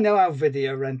 I know how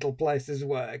video rental places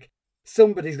work.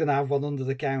 Somebody's going to have one under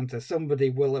the counter. Somebody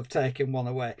will have taken one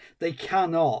away. They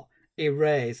cannot,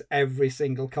 erase every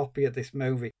single copy of this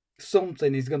movie.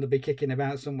 Something is going to be kicking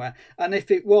about somewhere. And if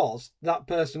it was, that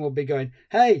person would be going,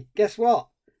 hey, guess what?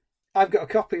 I've got a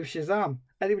copy of Shazam.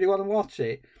 Anybody want to watch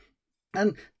it?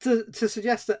 And to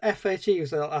suggest that FHE,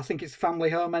 so I think it's Family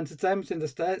Home Entertainment in the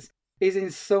States,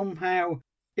 is somehow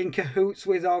in cahoots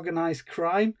with organised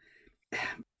crime,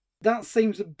 that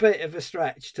seems a bit of a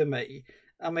stretch to me.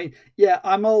 I mean, yeah,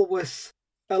 I'm always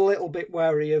a little bit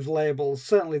wary of labels,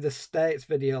 certainly the States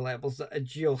video labels that are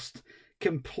just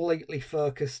completely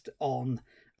focused on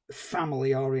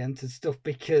family-oriented stuff,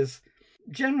 because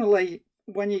generally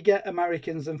when you get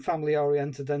Americans and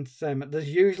family-oriented entertainment,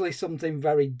 there's usually something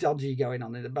very dodgy going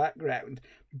on in the background.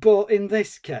 But in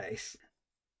this case,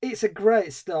 it's a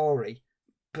great story,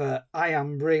 but I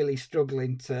am really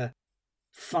struggling to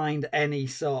find any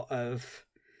sort of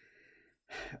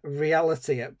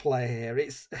reality at play here.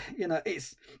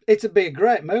 It'd be a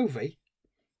great movie.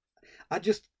 I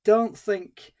just don't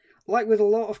think, like with a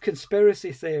lot of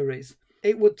conspiracy theories,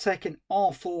 it would take an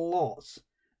awful lot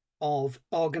of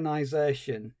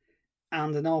organisation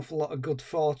and an awful lot of good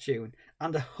fortune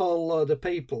and a whole load of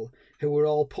people who were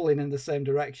all pulling in the same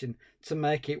direction to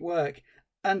make it work.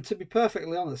 And to be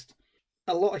perfectly honest,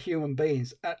 a lot of human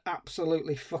beings are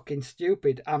absolutely fucking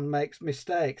stupid and makes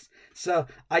mistakes. So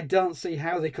I don't see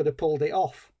how they could have pulled it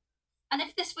off. And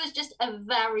if this was just a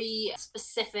very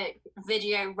specific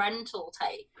video rental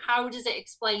tape, how does it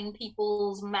explain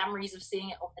people's memories of seeing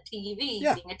it on the TV,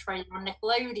 seeing a trailer on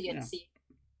Nickelodeon, seeing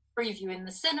a preview in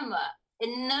the cinema?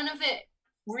 And none of it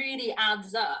really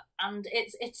adds up, and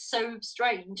it's so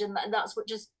strange, and that's what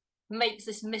just makes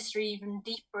this mystery even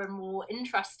deeper and more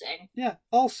interesting. Yeah.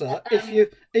 Also,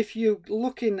 if you're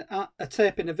looking at a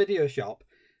tape in a video shop,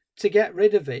 to get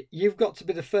rid of it, you've got to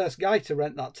be the first guy to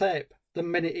rent that tape the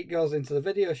minute it goes into the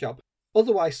video shop.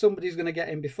 Otherwise, somebody's going to get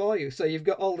in before you. So you've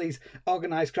got all these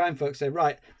organised crime folks say,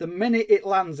 right, the minute it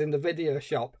lands in the video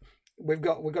shop, we've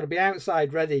got to be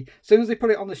outside ready. As soon as they put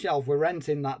it on the shelf, we're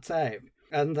renting that tape.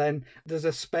 And then there's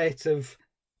a spate of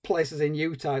places in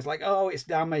Utah. It's like, oh, it's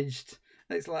damaged.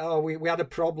 It's like, oh, we had a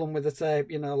problem with the tape.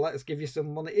 Let's give you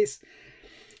some money.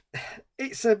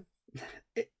 It's an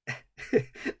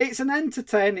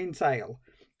entertaining tale.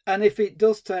 And if it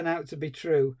does turn out to be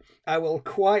true, I will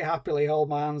quite happily hold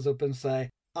my hands up and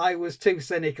say, I was too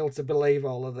cynical to believe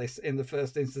all of this in the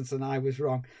first instance and I was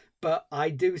wrong. But I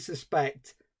do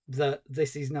suspect that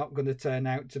this is not going to turn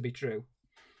out to be true.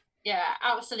 Yeah,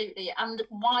 absolutely. And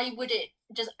why would it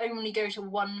just only go to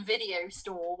one video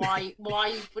store? Why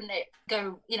wouldn't it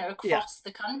go, across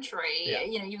the country,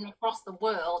 even across the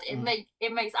world? It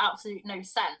makes absolute no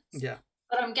sense. Yeah.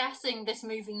 But I'm guessing this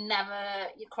movie never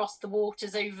crossed the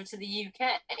waters over to the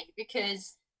UK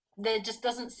because there just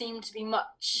doesn't seem to be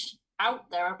much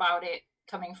out there about it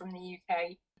coming from the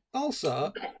UK.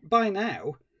 Also, by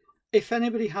now, if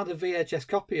anybody had a VHS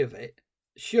copy of it,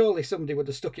 surely somebody would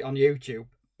have stuck it on YouTube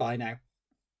by now.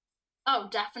 Oh,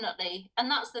 definitely.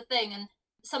 And that's the thing. And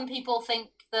some people think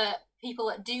that people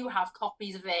that do have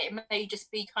copies of it may just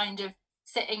be kind of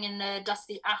sitting in a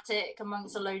dusty attic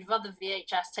amongst a load of other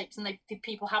VHS tapes, and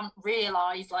people haven't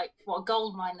realised what a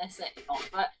goldmine they're sitting on.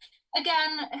 But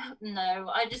again,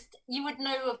 no, you would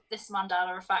know of this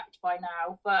Mandela effect by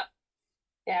now. But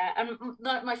yeah, and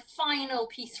my final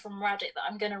piece from Reddit that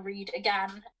I'm going to read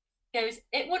again goes,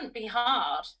 it wouldn't be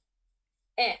hard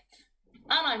if,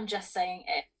 and I'm just saying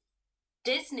if,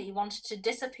 Disney wanted to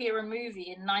disappear a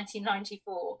movie in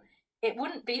 1994. It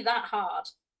wouldn't be that hard.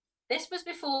 This was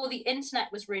before the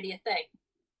internet was really a thing.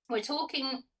 We're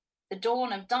talking the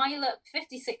dawn of dial-up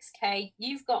 56K,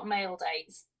 you've got mail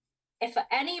days. If for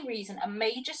any reason a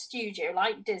major studio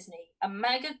like Disney, a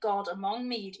mega god among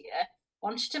media,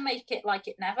 wanted to make it like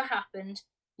it never happened,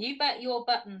 you bet your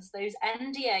buttons those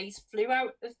NDAs flew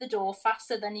out of the door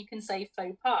faster than you can say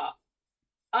faux pas.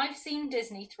 I've seen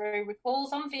Disney throw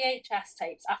recalls on VHS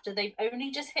tapes after they've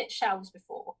only just hit shelves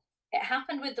before. It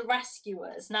happened with The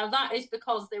Rescuers. Now, that is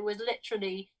because there was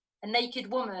literally a naked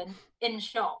woman in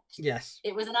shops. Yes.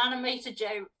 It was an animated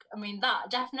joke. I mean, that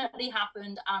definitely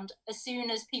happened. And as soon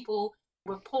as people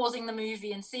were pausing the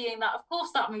movie and seeing that, of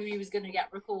course, that movie was going to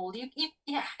get recalled.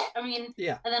 Yeah. And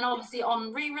then obviously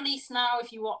on re-release now,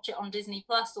 if you watch it on Disney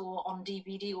Plus or on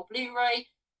DVD or Blu-ray,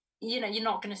 you're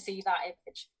not going to see that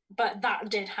image. But that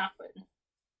did happen.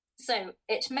 So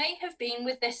it may have been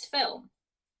with this film,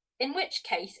 in which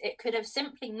case it could have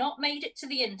simply not made it to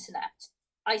the internet.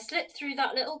 I slipped through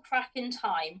that little crack in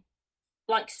time,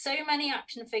 like so many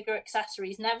action figure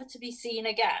accessories never to be seen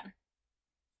again.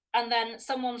 And then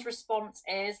someone's response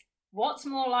is, what's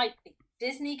more likely,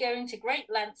 Disney going to great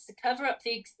lengths to cover up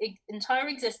the entire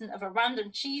existence of a random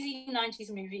cheesy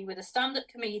 90s movie with a stand-up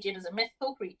comedian as a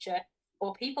mythical creature,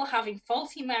 or people having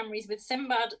faulty memories with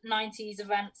Sinbad 90s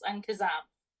events and Kazaam.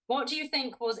 What do you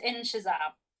think was in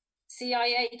Shazam?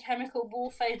 CIA chemical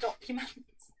warfare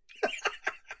documents?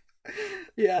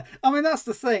 Yeah, I mean, that's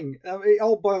the thing. It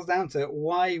all boils down to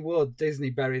why would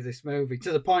Disney bury this movie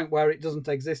to the point where it doesn't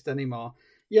exist anymore?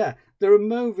 Yeah, there are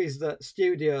movies that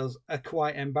studios are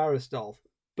quite embarrassed of,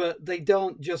 but they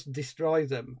don't just destroy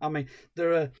them. I mean,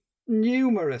 there are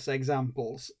numerous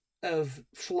examples of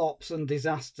flops and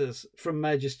disasters from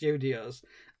major studios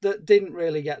that didn't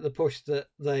really get the push that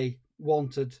they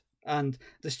wanted, and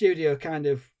the studio kind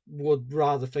of would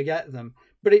rather forget them.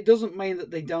 But it doesn't mean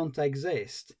that they don't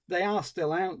exist. They are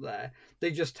still out there.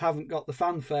 They just haven't got the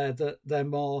fanfare that their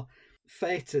more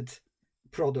fated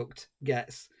product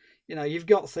gets. You know, you've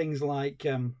got things like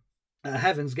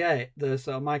Heaven's Gate, the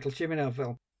sort of Michael Cimino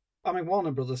film. I mean,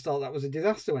 Warner Brothers thought that was a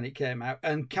disaster when it came out,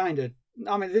 and kind of,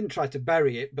 I mean, they didn't try to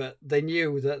bury it, but they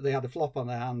knew that they had a flop on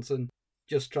their hands and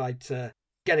just tried to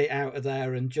get it out of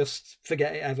there and just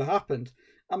forget it ever happened.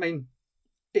 I mean,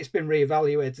 it's been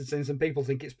reevaluated since, and people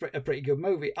think it's a pretty good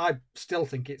movie. I still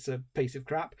think it's a piece of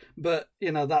crap, but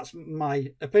you know, that's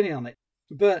my opinion on it.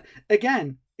 But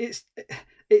again, it's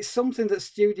something that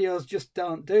studios just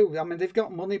don't do. I mean, they've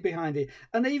got money behind it,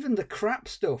 and even the crap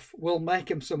stuff will make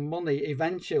them some money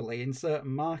eventually in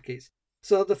certain markets.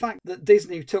 So the fact that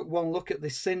Disney took one look at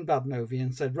this Sinbad movie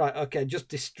and said, right, okay, just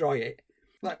destroy it.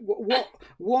 Like,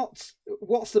 what's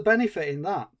the benefit in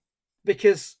that?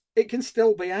 Because it can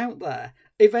still be out there.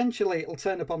 Eventually, it'll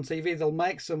turn up on TV. They'll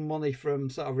make some money from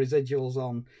sort of residuals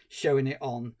on showing it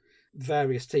on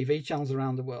various TV channels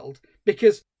around the world,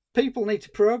 because people need to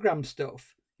program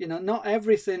stuff. You know, not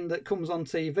everything that comes on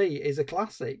TV is a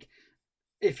classic.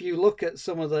 If you look at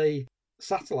some of the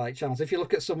satellite channels, if you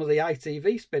look at some of the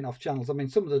ITV spin-off channels, I mean,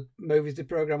 some of the movies they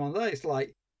program on there, it's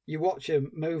like you watch a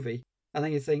movie and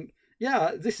then you think,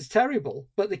 yeah, this is terrible,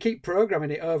 but they keep programming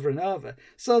it over and over.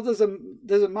 So there's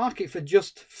a market for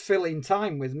just filling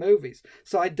time with movies.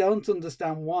 So I don't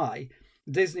understand why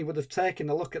Disney would have taken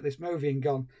a look at this movie and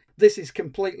gone, this is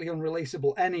completely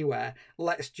unreleasable anywhere.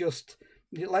 Let's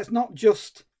not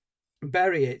just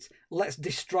bury it. Let's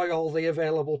destroy all the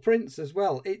available prints as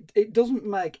well. It doesn't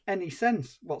make any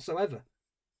sense whatsoever.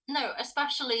 No,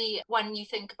 especially when you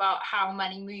think about how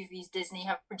many movies Disney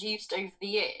have produced over the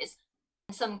years.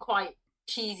 Some quite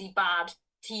cheesy, bad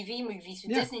TV movies for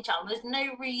Disney Channel. There's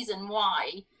no reason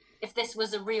why, if this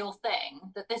was a real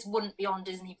thing, that this wouldn't be on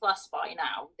Disney Plus by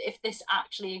now, if this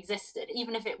actually existed,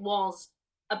 even if it was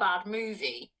a bad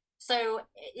movie. So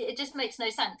it just makes no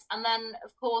sense. And then,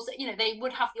 of course, you know, they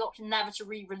would have the option never to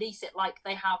re-release it like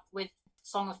they have with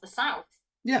Song of the South.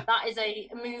 Yeah. That is a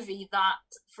movie that,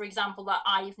 for example, that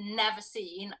I've never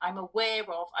seen, I'm aware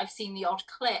of, I've seen the odd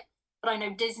clip, but I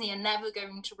know Disney are never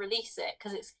going to release it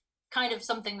because it's kind of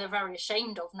something they're very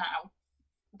ashamed of now.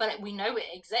 But we know it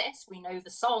exists. We know the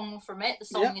song from it. The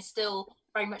song is still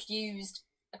very much used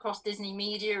across Disney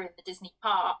media in the Disney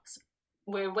parks,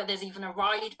 where there's even a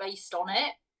ride based on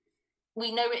it.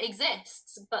 We know it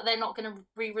exists, but they're not going to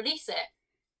re-release it.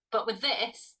 But with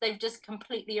this, they've just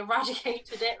completely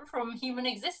eradicated it from human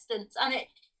existence. And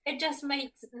it just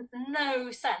makes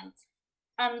no sense.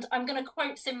 And I'm going to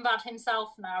quote Sinbad himself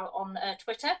now on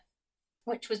Twitter,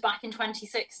 which was back in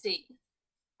 2016.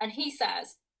 And he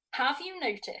says, "Have you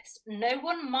noticed no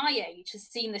one my age has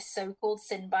seen this so-called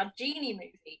Sinbad genie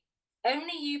movie?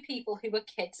 Only you people who were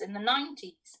kids in the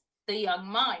 90s. The young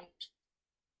mind."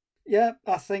 Yeah,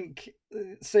 I think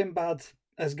Sinbad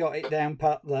has got it down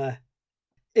pat there.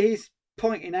 He's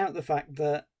pointing out the fact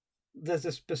that there's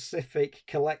a specific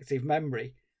collective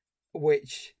memory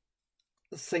which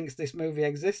thinks this movie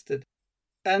existed.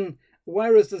 And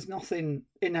whereas there's nothing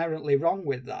inherently wrong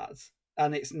with that,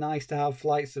 and it's nice to have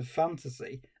flights of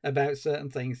fantasy about certain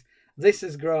things, this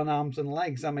has grown arms and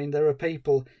legs. I mean, there are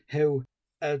people who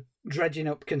are dredging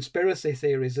up conspiracy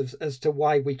theories as to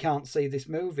why we can't see this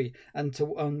movie and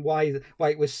why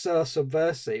it was so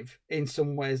subversive in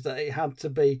some ways that it had to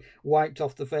be wiped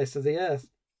off the face of the earth.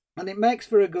 And it makes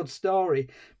for a good story,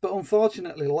 but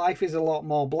unfortunately life is a lot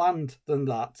more bland than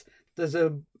that. There's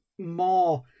a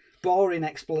more boring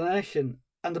explanation,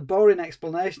 and the boring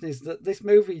explanation is that this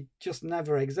movie just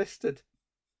never existed.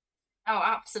 Oh,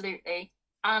 absolutely.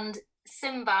 And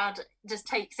Sinbad just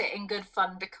takes it in good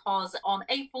fun because on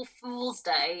April Fool's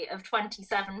Day of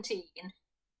 2017,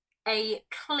 a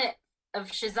clip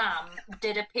of Shazam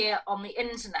did appear on the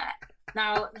internet.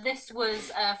 Now, this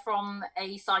was from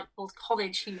a site called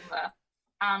College Humor,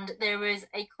 and there is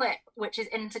a clip which is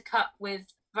intercut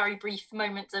with very brief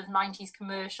moments of 90s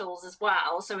commercials as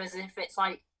well. So as if it's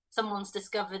like someone's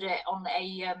discovered it on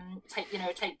a taped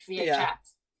VHS. Yeah.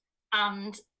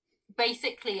 And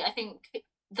basically, I think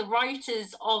the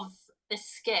writers of this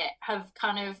skit have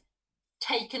kind of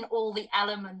taken all the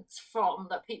elements from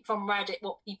Reddit,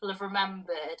 what people have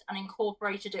remembered, and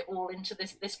incorporated it all into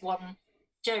this one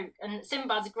joke. And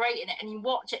Sinbad's great in it, and you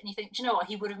watch it and you think, do you know what,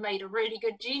 he would have made a really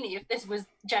good genie if this was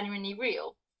genuinely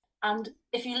real. And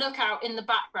if you look out in the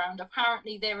background,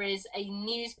 apparently there is a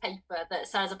newspaper that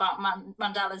says about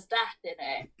Mandela's death in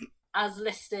it, as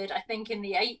listed, I think, in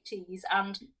the 80s.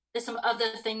 And there's some other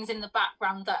things in the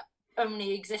background that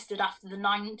only existed after the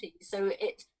 90s. So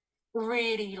it's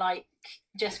really like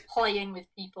just playing with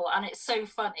people, and it's so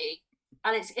funny.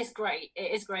 And it's great.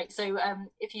 It is great. So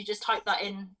if you just type that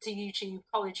into YouTube,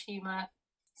 college humour,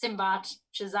 Sinbad,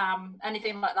 Shazam,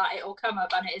 anything like that, it'll come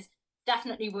up, and it is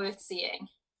definitely worth seeing.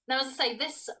 Now, as I say,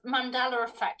 this Mandela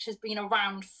effect has been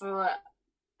around for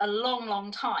a long,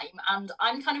 long time, and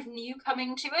I'm kind of new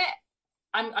coming to it.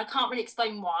 I can't really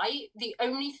explain why. The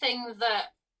only thing that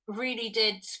really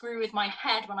did screw with my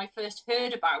head when I first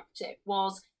heard about it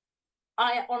was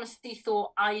I honestly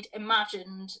thought I'd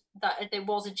imagined that there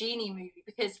was a genie movie,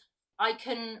 because I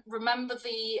can remember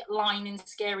the line in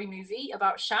Scary Movie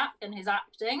about Shaq and his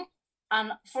acting.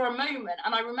 And for a moment,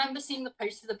 and I remember seeing the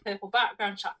poster, the purple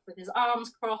background Shaq with his arms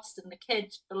crossed and the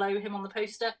kid below him on the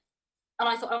poster. And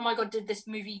I thought, oh my God, did this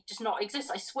movie just not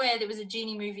exist? I swear there was a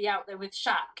genie movie out there with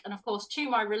Shaq. And of course, to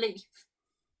my relief,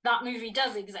 that movie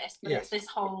does exist, but It's this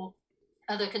whole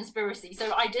other conspiracy.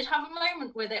 So I did have a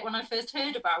moment with it when I first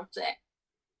heard about it.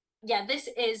 Yeah, this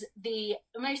is the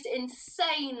most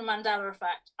insane Mandela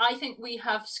effect. I think we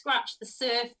have scratched the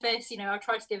surface. You know, I've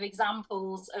tried to give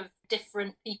examples of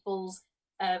different people's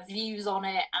views on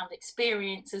it and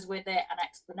experiences with it and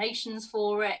explanations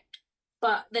for it.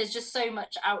 But there's just so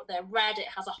much out there.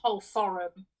 Reddit has a whole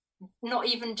forum, not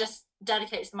even just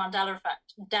dedicated to the Mandela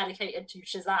effect, dedicated to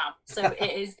Shazam. So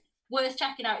it is worth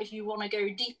checking out if you want to go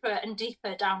deeper and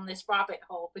deeper down this rabbit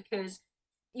hole, because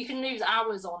you can lose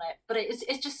hours on it. But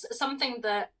it's just something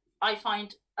that I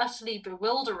find utterly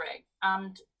bewildering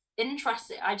and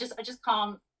interesting. I just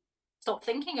can't stop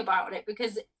thinking about it,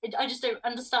 because I just don't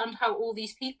understand how all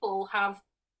these people have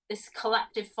this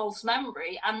collective false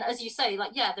memory. And as you say,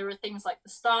 like, yeah, there are things like the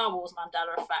Star Wars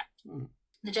Mandela effect,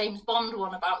 the James Bond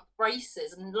one about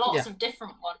braces, and lots of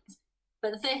different ones.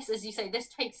 But this, as you say, this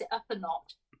takes it up a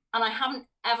notch. And I haven't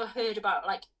ever heard about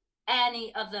like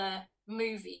any other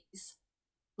movies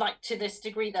like to this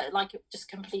degree that like it just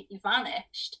completely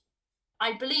vanished.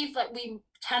 I believe that we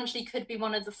potentially could be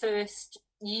one of the first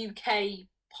UK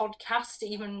podcasts to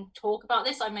even talk about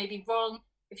this. I may be wrong.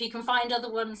 If you can find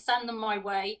other ones, send them my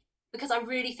way, because I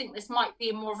really think this might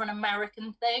be more of an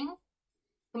American thing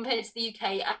compared to the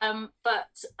UK.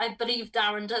 But I believe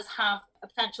Darren does have a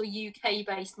potential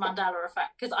UK-based Mandela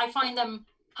effect, because I find them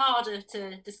harder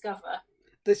to discover.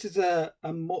 This is a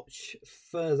much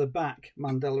further back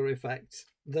Mandela effect.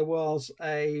 There was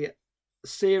a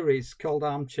series called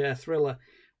Armchair Thriller,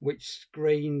 which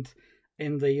screened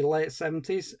in the late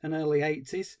 70s and early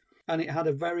 80s. And it had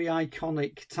a very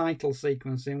iconic title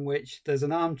sequence in which there's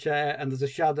an armchair and there's a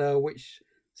shadow which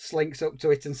slinks up to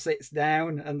it and sits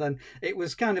down. And then it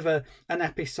was kind of an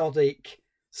episodic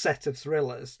set of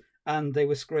thrillers. And they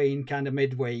were screened kind of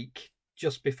midweek,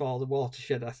 just before The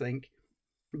Watershed, I think.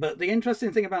 But the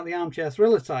interesting thing about the Armchair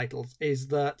Thriller titles is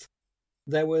that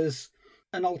there was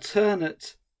an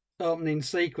alternate opening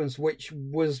sequence which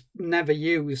was never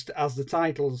used as the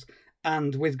titles,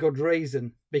 and with good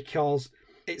reason, because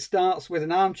it starts with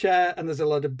an armchair and there's a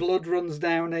load of blood runs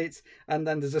down it, and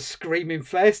then there's a screaming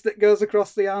face that goes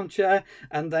across the armchair,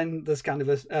 and then there's kind of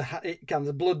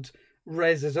the blood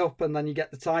raises up, and then you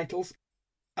get the titles.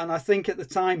 And I think at the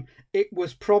time it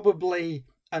was probably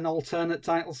an alternate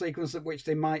title sequence at which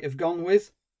they might have gone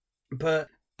with, but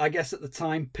I guess at the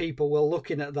time people were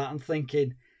looking at that and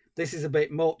thinking this is a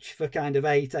bit much for kind of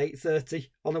 8:30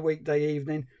 on a weekday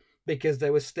evening, because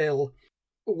there was still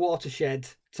Watershed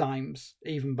times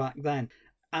even back then.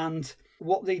 And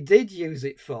what they did use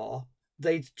it for,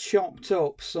 they'd chopped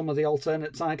up some of the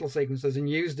alternate title sequences and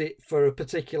used it for a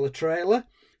particular trailer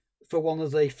for one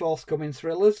of the forthcoming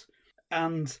thrillers.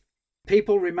 And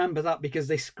people remember that because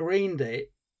they screened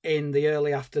it in the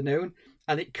early afternoon,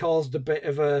 and it caused a bit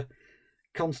of a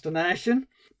consternation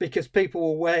because people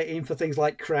were waiting for things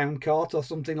like Crown Court or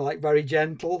something like Very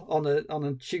Gentle on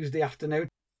a Tuesday afternoon.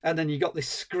 And then you got this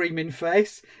screaming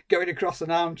face going across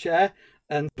an armchair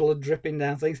and blood dripping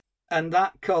down things. And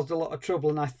that caused a lot of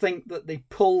trouble. And I think that they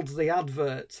pulled the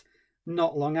advert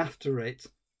not long after it.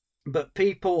 But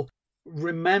people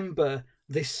remember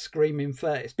this screaming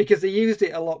face, because they used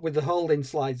it a lot with the holding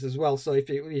slides as well. So if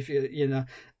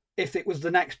it was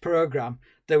the next program,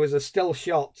 there was a still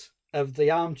shot of the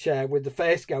armchair with the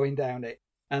face going down it,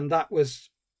 and that was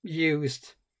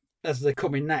used as the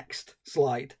coming next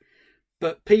slide.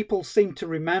 But people seem to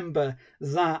remember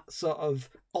that sort of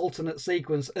alternate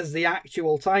sequence as the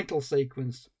actual title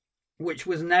sequence, which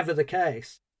was never the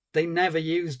case. They never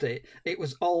used it. It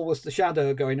was always the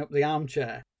shadow going up the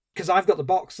armchair. Because I've got the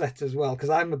box set as well, because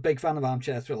I'm a big fan of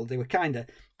Armchair Thriller. They were kind of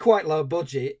quite low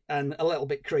budget and a little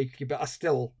bit creaky, but I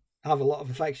still have a lot of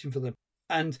affection for them.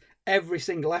 And every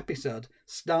single episode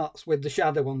starts with the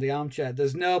shadow on the armchair.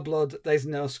 There's no blood, there's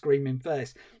no screaming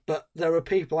face. But there are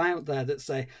people out there that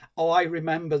say, oh, I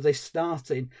remember this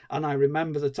starting, and I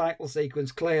remember the title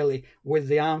sequence clearly with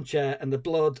the armchair and the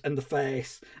blood and the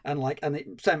face, and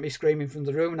it sent me screaming from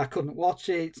the room, and I couldn't watch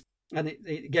it, and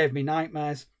it gave me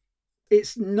nightmares.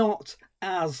 It's not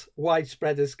as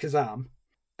widespread as Kazaam,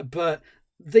 but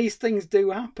these things do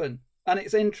happen. And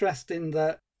it's interesting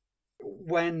that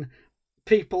when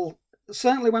people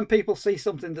see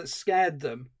something that scared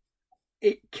them,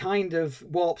 it kind of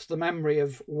warps the memory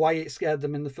of why it scared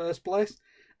them in the first place.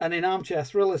 And in Armchair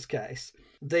Thriller's case,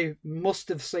 they must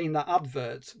have seen that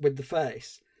advert with the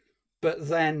face, but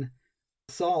then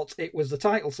thought it was the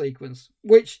title sequence,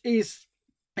 which it's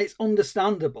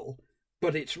understandable,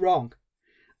 but it's wrong.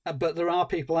 But there are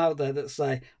people out there that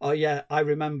say, oh yeah, I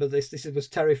remember this. This was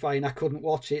terrifying. I couldn't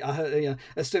watch it. I heard,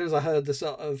 as soon as I heard the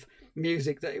sort of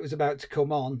music that it was about to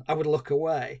come on, I would look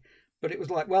away. But it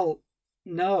was like, well,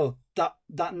 no,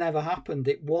 that never happened.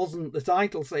 It wasn't the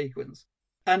title sequence.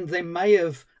 And they may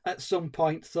have at some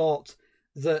point thought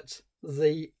that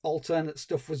the alternate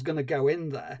stuff was going to go in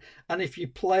there. And if you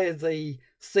play the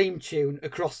theme tune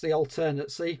across the alternate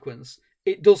sequence,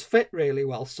 it does fit really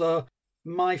well. So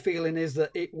my feeling is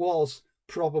that it was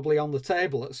probably on the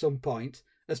table at some point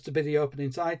as to be the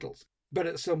opening titles. But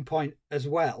at some point as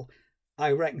well, I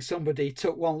reckon somebody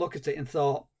took one look at it and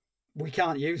thought, we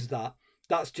can't use that.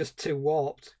 That's just too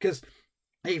warped. Because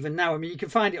even now, I mean, you can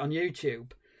find it on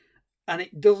YouTube, and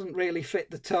it doesn't really fit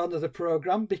the tone of the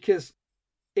programme, because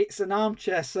it's an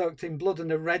armchair soaked in blood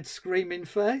and a red screaming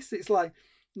face. It's like,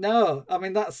 no, I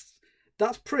mean, that's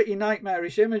pretty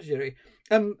nightmarish imagery.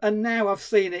 And now I've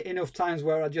seen it enough times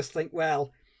where I just think,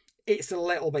 well, it's a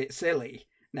little bit silly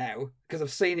now because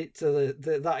I've seen it to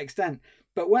that extent.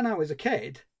 But when I was a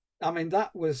kid, I mean,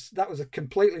 that was a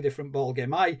completely different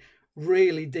ballgame. I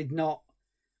really did not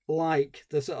like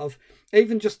the sort of,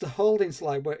 even just the holding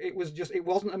slide where it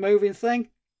wasn't a moving thing.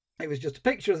 It was just a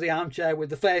picture of the armchair with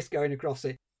the face going across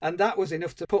it. And that was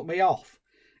enough to put me off,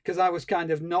 because I was kind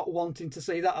of not wanting to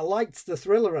see that. I liked the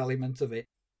thriller element of it,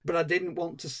 but I didn't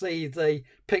want to see the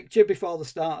picture before the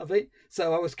start of it.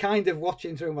 So I was kind of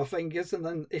watching through my fingers, and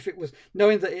then if it was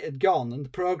knowing that it had gone and the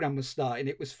programme was starting,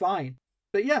 it was fine.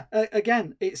 But yeah,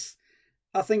 again,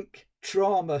 I think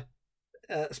trauma,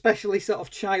 especially sort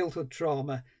of childhood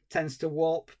trauma, tends to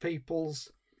warp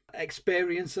people's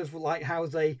experience of like how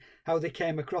they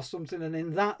came across something. And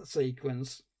in that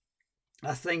sequence,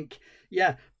 I think,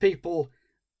 yeah, people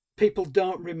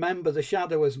don't remember the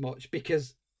shadow as much,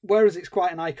 because whereas it's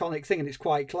quite an iconic thing and it's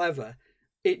quite clever,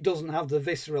 it doesn't have the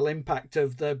visceral impact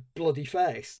of the bloody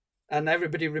face. And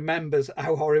everybody remembers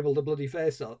how horrible the bloody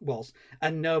face was,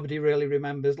 and nobody really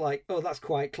remembers, like, oh, that's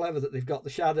quite clever that they've got the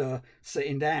shadow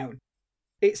sitting down.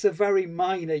 It's a very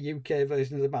minor UK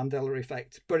version of the Mandela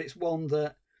effect, but it's one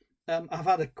that I've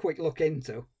had a quick look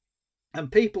into, and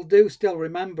people do still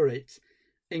remember it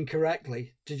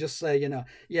incorrectly, to just say,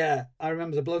 yeah, I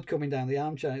remember the blood coming down the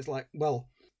armchair. It's like, well,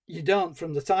 you don't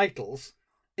from the titles.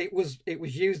 It was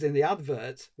used in the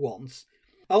advert once.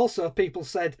 Also, people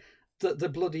said that the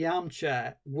bloody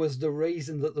armchair was the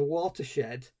reason that the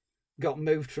watershed got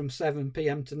moved from 7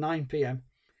 p.m. to 9 p.m.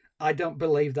 I don't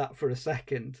believe that for a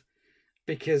second,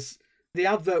 because the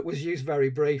advert was used very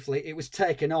briefly. It was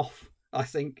taken off, I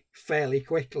think, fairly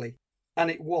quickly, and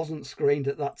it wasn't screened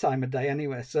at that time of day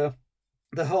anyway. So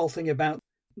the whole thing about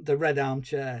the red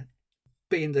armchair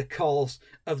being the cause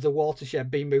of the watershed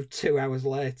being moved 2 hours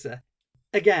later,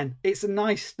 again, it's a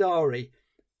nice story,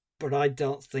 but I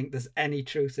don't think there's any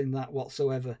truth in that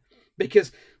whatsoever,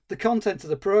 because the content of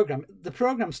the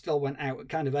program still went out at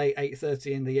kind of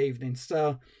 8:30 in the evening.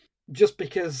 So just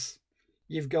because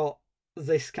you've got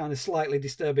this kind of slightly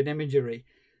disturbing imagery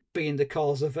being the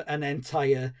cause of an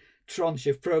entire tranche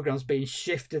of programs being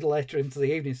shifted later into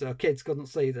the evening so kids couldn't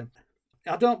see them,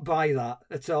 I don't buy that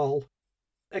at all.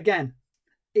 Again,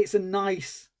 it's a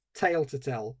nice tale to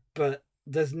tell, but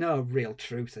there's no real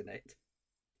truth in it.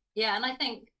 Yeah, and I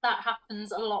think that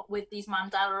happens a lot with these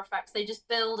Mandela effects. They just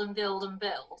build and build and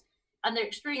build. and they're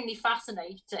extremely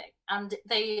fascinating, and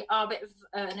they are a bit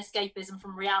of an escapism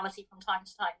from reality from time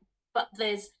to time, but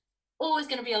there's always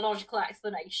going to be a logical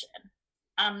explanation,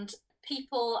 and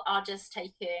people are just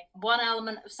taking one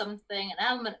element of something, an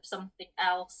element of something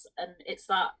else, and it's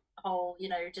that whole,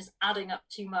 just adding up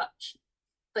too much.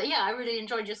 But yeah, I really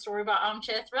enjoyed your story about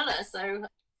Armchair Thriller, so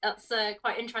that's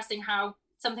quite interesting how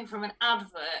something from an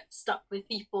advert stuck with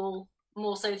people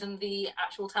more so than the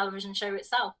actual television show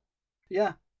itself.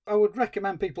 Yeah, I would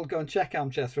recommend people go and check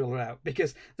Armchair Thriller out,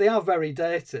 because they are very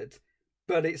dated,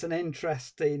 but it's an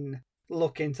interesting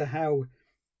look into how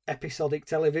episodic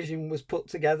television was put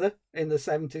together in the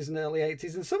 70s and early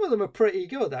 80s, and some of them are pretty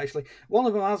good, actually. One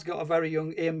of them has got a very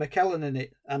young Ian McKellen in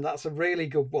it, and that's a really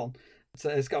good one. So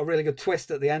it's got a really good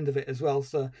twist at the end of it as well.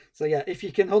 So yeah, if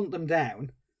you can hunt them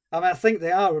down, I think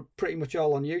they are pretty much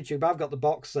all on YouTube. I've got the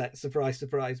box set, surprise,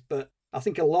 surprise, but I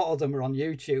think a lot of them are on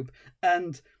YouTube.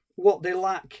 And what they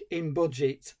lack in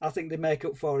budget, I think they make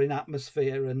up for in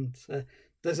atmosphere. And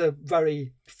there's a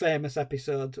very famous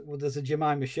episode where there's a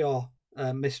Jemima Shaw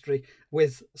mystery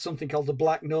with something called the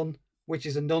Black Nun, which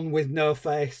is a nun with no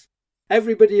face.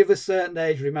 Everybody of a certain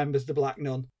age remembers the Black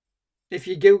Nun. If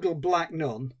you Google Black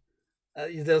Nun,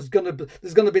 there's gonna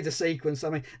be the sequence.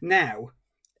 Now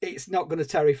it's not going to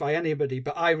terrify anybody,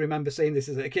 but I remember seeing this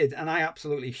as a kid, and I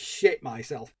absolutely shit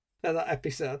myself at that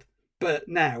episode. But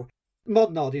now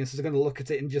modern audiences are going to look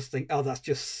at it and just think, "Oh, that's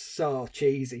just so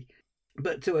cheesy."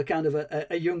 But to a kind of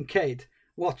a young kid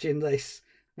watching this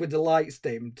with the lights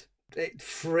dimmed, it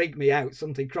freaked me out,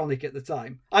 something chronic at the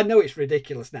time. I know it's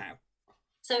ridiculous now.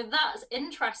 So that's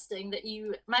interesting that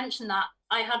you mentioned that.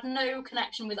 I had no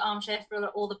connection with Armchair Thriller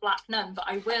or the Black Nun, but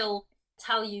I will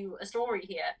tell you a story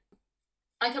here.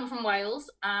 I come from Wales,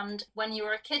 and when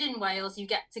you're a kid in Wales, you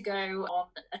get to go on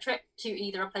a trip to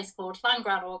either a place called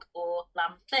Llangrannog or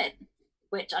Llyn,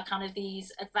 which are kind of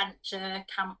these adventure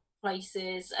camp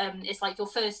places. It's like your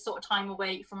first sort of time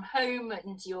away from home,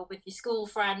 and you're with your school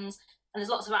friends, and there's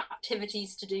lots of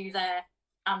activities to do there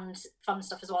and fun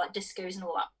stuff as well, like discos and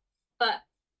all that. But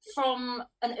from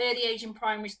an early age in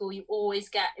primary school, you always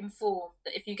get informed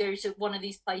that if you go to one of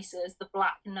these places, the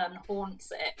Black Nun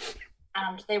haunts it.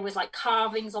 And there was like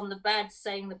carvings on the bed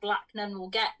saying the Black Nun will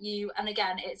get you. And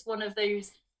again, it's one of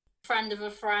those friend of a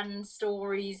friend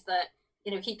stories that,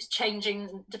 keeps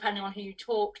changing depending on who you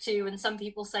talk to. And some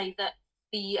people say that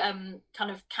the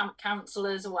kind of camp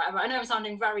counselors or whatever, I know I'm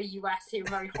sounding very US here,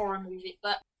 very horror movie,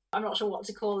 but I'm not sure what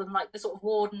to call them, like the sort of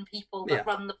warden people that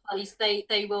run the place.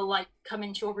 They will like come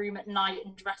into your room at night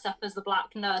and dress up as the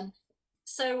Black Nun.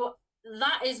 So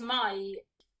that is my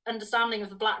understanding of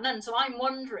the Black Nun. So I'm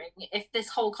wondering if this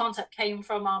whole concept came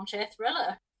from Armchair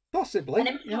Thriller. Possibly. And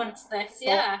influenced this,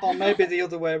 yeah. Or maybe the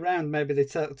other way around. Maybe they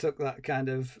took that kind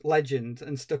of legend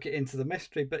and stuck it into the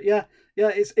mystery. But yeah,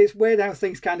 it's weird how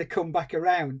things kind of come back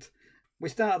around. We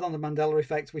started on the Mandela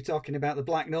effect. We're talking about the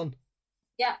Black Nun.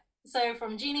 Yeah. So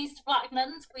from genies to Black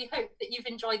Nuns, we hope that you've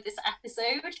enjoyed this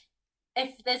episode.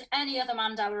 If there's any other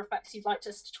Mandela effects you'd like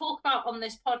us to talk about on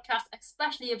this podcast,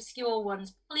 especially obscure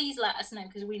ones, please let us know,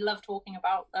 because we love talking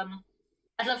about them.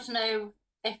 I'd love to know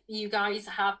if you guys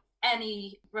have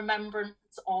any remembrance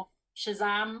of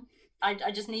Shazam.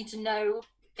 I just need to know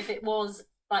if it was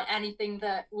like anything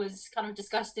that was kind of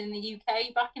discussed in the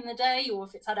UK back in the day, or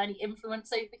if it's had any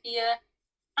influence over here.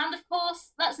 And of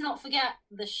course, let's not forget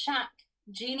the Shaq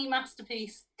genie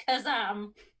masterpiece,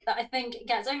 Kazaam, that I think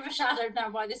gets overshadowed now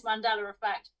by this Mandela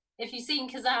effect. If you've seen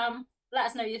Kazaam, let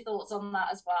us know your thoughts on that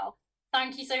as well.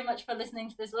 Thank you so much for listening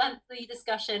to this lengthy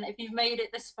discussion. If you've made it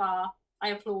this far, I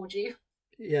applaud you.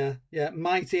 Yeah,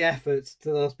 mighty efforts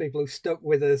to those people who stuck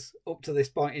with us up to this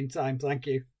point in time. Thank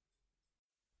you.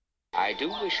 I do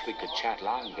wish we could chat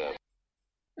longer.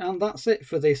 And that's it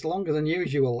for this longer than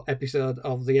usual episode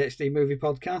of the HD Movie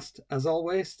Podcast. As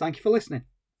always, thank you for listening.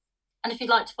 And if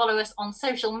you'd like to follow us on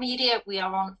social media, we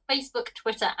are on Facebook,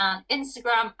 Twitter and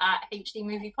Instagram at HD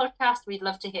Movie Podcast. We'd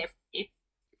love to hear from you.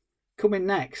 Coming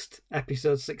next,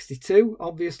 episode 62,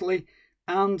 obviously,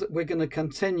 and we're going to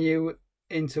continue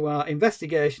into our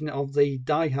investigation of the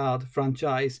Die Hard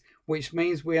franchise, which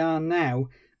means we are now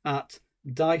at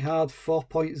Die Hard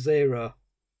 4.0.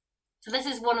 So this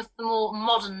is one of the more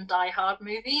modern Die Hard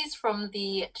movies from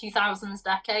the 2000s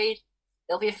decade.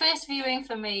 It'll be a first viewing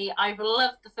for me. I've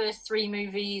loved the first three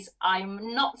movies.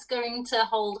 I'm not going to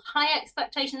hold high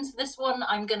expectations for this one.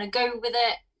 I'm going to go with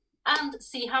it and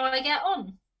see how I get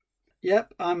on.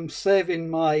 Yep, I'm saving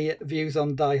my views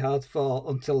on Die Hard 4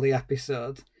 until the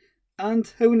episode. And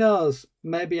who knows,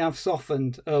 maybe I've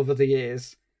softened over the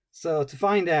years. So to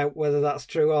find out whether that's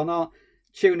true or not,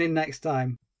 tune in next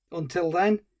time. Until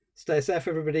then, stay safe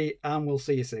everybody, and we'll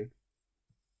see you soon.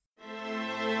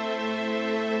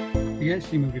 The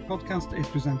HD Movie Podcast is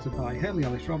presented by Hayley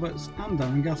Alice Roberts and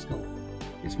Darren Gaskell.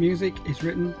 Its music is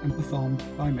written and performed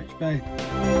by Mitch Bay.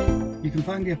 You can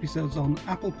find the episodes on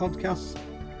Apple Podcasts,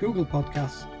 Google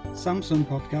Podcasts, Samsung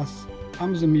Podcasts,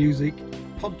 Amazon Music,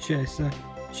 Podchaser,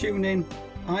 TuneIn,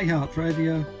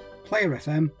 iHeartRadio, Player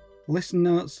FM, Listen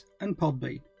Notes and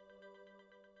Podbean.